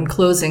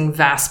 enclosing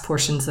vast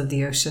portions of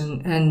the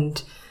ocean,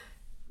 and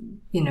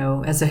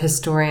as a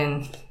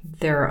historian,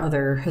 there are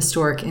other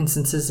historic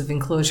instances of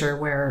enclosure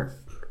where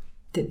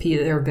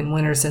there have been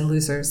winners and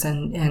losers,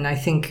 and I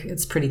think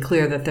it's pretty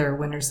clear that there are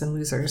winners and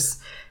losers.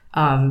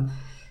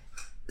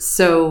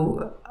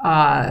 So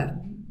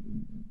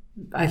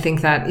I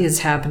think that is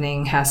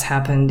happening, has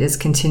happened, is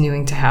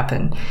continuing to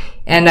happen.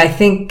 And I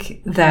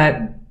think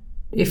that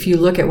if you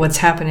look at what's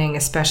happening,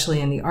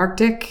 especially in the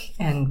Arctic,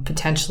 and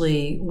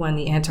potentially when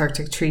the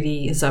Antarctic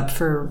Treaty is up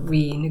for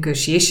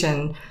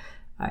renegotiation,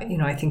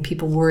 I think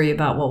people worry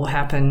about what will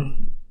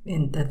happen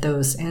at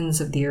those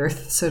ends of the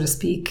earth, so to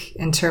speak,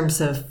 in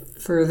terms of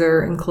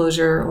further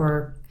enclosure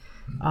or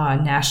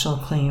national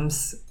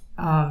claims.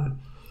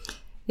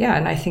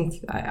 And I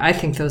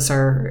think those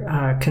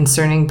are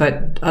concerning,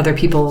 but other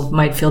people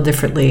might feel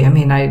differently. I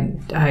mean,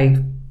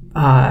 I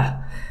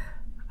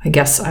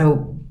guess I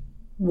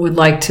would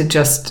like to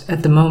just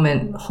at the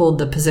moment hold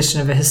the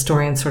position of a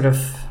historian, sort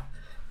of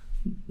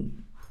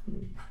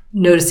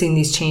noticing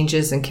these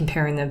changes and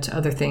comparing them to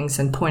other things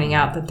and pointing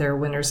out that there are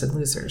winners and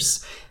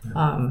losers.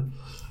 But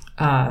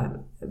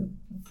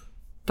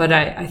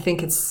I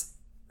think it's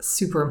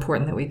super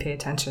important that we pay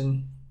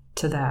attention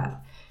to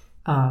that,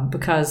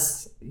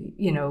 because,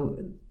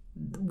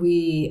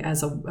 we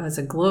as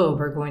a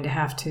globe are going to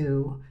have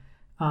to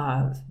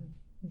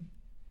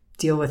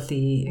deal with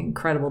the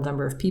incredible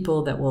number of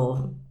people that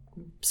will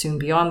soon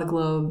be on the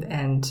globe,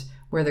 and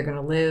where they're going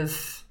to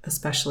live,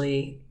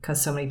 especially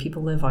because so many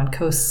people live on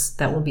coasts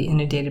that will be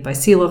inundated by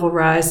sea level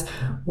rise,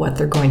 what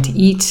they're going to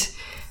eat,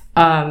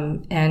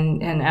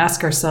 and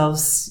ask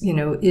ourselves,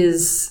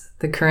 is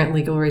the current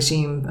legal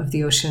regime of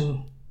the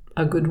ocean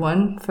a good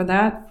one for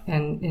that?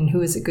 And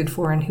who is it good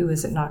for, and who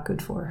is it not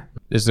good for?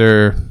 Is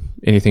there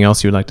anything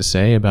else you'd like to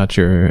say about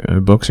your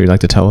books, or you'd like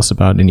to tell us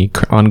about any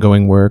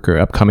ongoing work or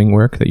upcoming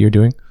work that you're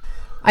doing?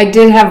 I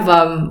did have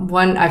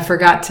one. I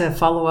forgot to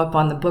follow up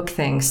on the book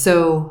thing.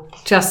 So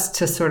just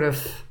to sort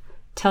of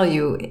tell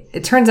you,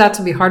 it turns out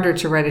to be harder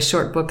to write a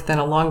short book than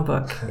a long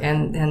book.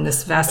 And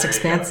this Vast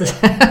Expanses,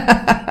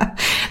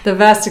 the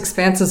Vast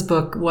Expanses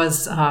book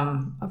was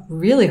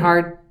really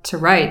hard to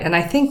write. And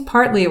I think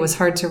partly it was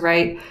hard to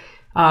write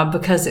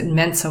because it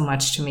meant so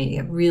much to me.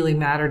 It really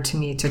mattered to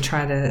me to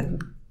try to,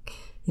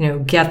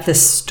 get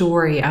this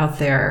story out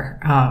there.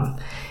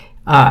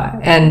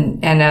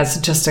 And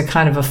as just a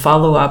kind of a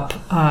follow-up,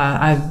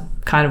 I'm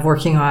kind of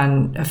working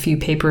on a few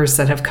papers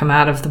that have come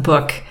out of the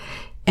book.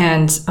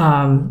 And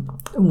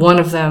one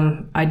of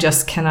them I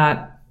just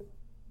cannot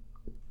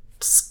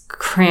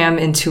cram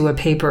into a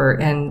paper,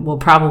 and will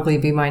probably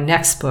be my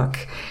next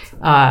book.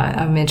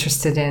 I'm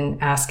interested in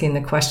asking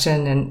the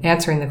question and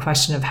answering the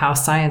question of how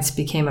science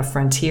became a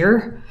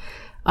frontier,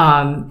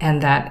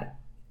 and that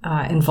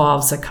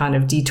involves a kind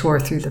of detour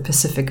through the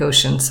Pacific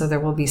Ocean. So there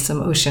will be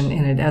some ocean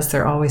in it, as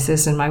there always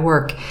is in my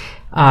work.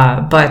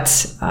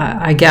 But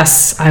I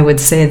guess I would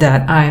say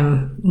that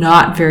I'm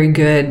not very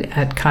good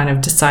at kind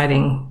of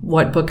deciding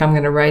what book I'm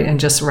going to write and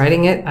just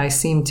writing it. I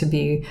seem to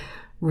be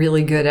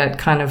really good at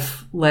kind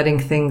of letting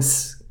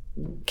things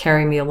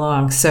carry me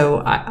along.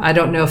 So I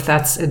don't know if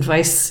that's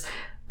advice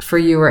for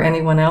you or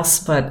anyone else,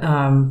 but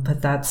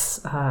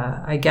that's,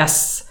 I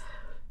guess,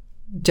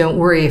 don't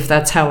worry if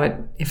that's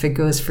if it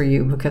goes for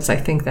you, because I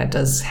think that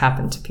does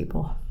happen to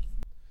people.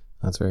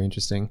 That's very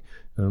interesting.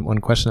 One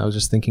question I was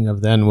just thinking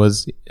of then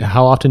was,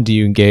 how often do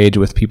you engage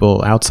with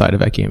people outside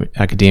of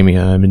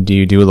academia? I mean, do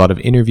you do a lot of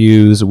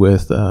interviews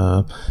with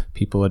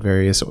people at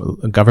various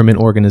government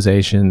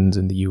organizations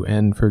in the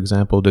UN, for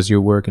example? Does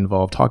your work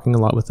involve talking a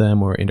lot with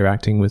them or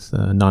interacting with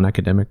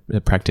non-academic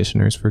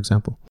practitioners, for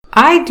example?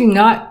 I do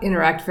not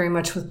interact very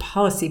much with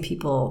policy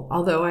people,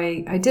 although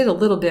I did a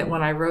little bit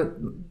when I wrote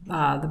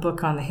the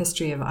book on the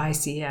history of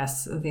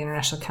ICS, the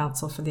International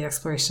Council for the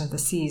Exploration of the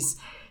Seas.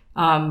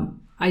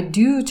 I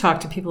do talk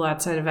to people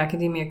outside of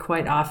academia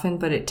quite often,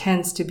 but it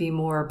tends to be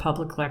more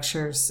public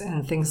lectures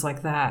and things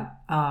like that.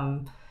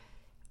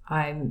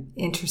 I'm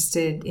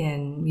interested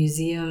in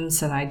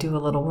museums, and I do a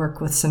little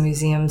work with some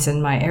museums in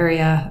my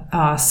area.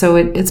 So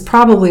it's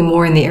probably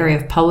more in the area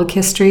of public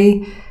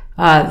history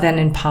than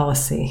in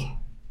policy,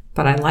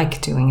 but I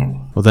like doing it.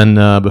 Well, then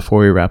before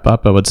we wrap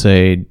up, I would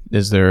say,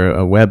 is there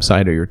a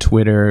website or your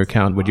Twitter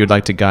account would you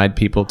like to guide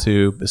people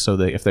to, so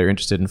that if they're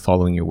interested in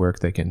following your work,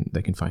 they can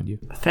find you?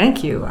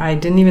 Thank you. I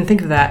didn't even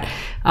think of that.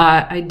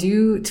 I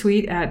do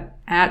tweet at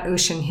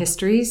Ocean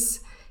Histories.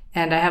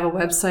 And I have a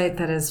website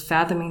that is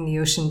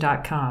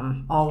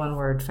fathomingtheocean.com, all one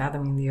word,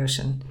 Fathoming the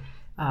Ocean.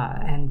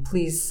 And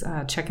please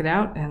check it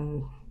out,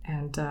 and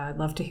I'd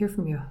love to hear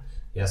from you.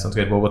 Yeah, sounds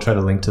good. Well, we'll try to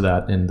link to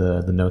that in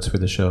the notes for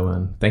the show.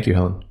 And thank you,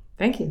 Helen.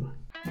 Thank you.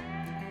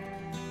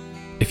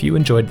 If you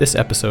enjoyed this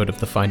episode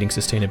of the Finding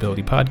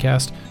Sustainability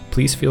podcast,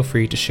 please feel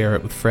free to share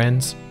it with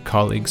friends,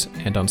 colleagues,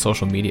 and on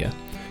social media.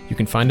 You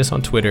can find us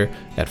on Twitter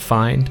at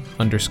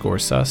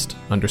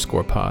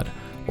find_sust_pod.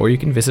 Or you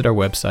can visit our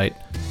website,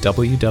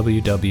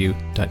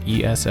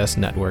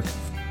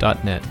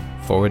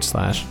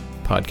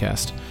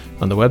 www.essnetwork.net/podcast.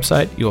 On the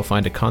website, you will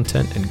find a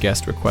content and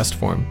guest request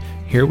form.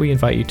 Here we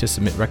invite you to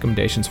submit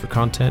recommendations for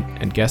content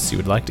and guests you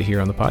would like to hear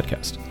on the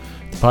podcast.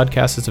 The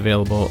podcast is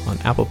available on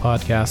Apple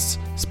Podcasts,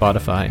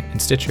 Spotify,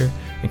 and Stitcher,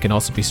 and can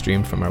also be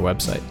streamed from our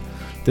website.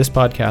 This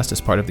podcast is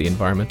part of the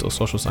Environmental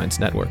Social Science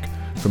Network.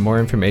 For more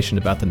information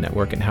about the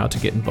network and how to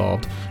get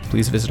involved,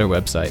 please visit our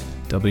website,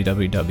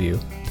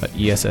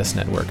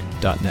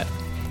 www.essnetwork.net.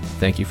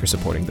 Thank you for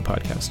supporting the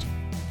podcast.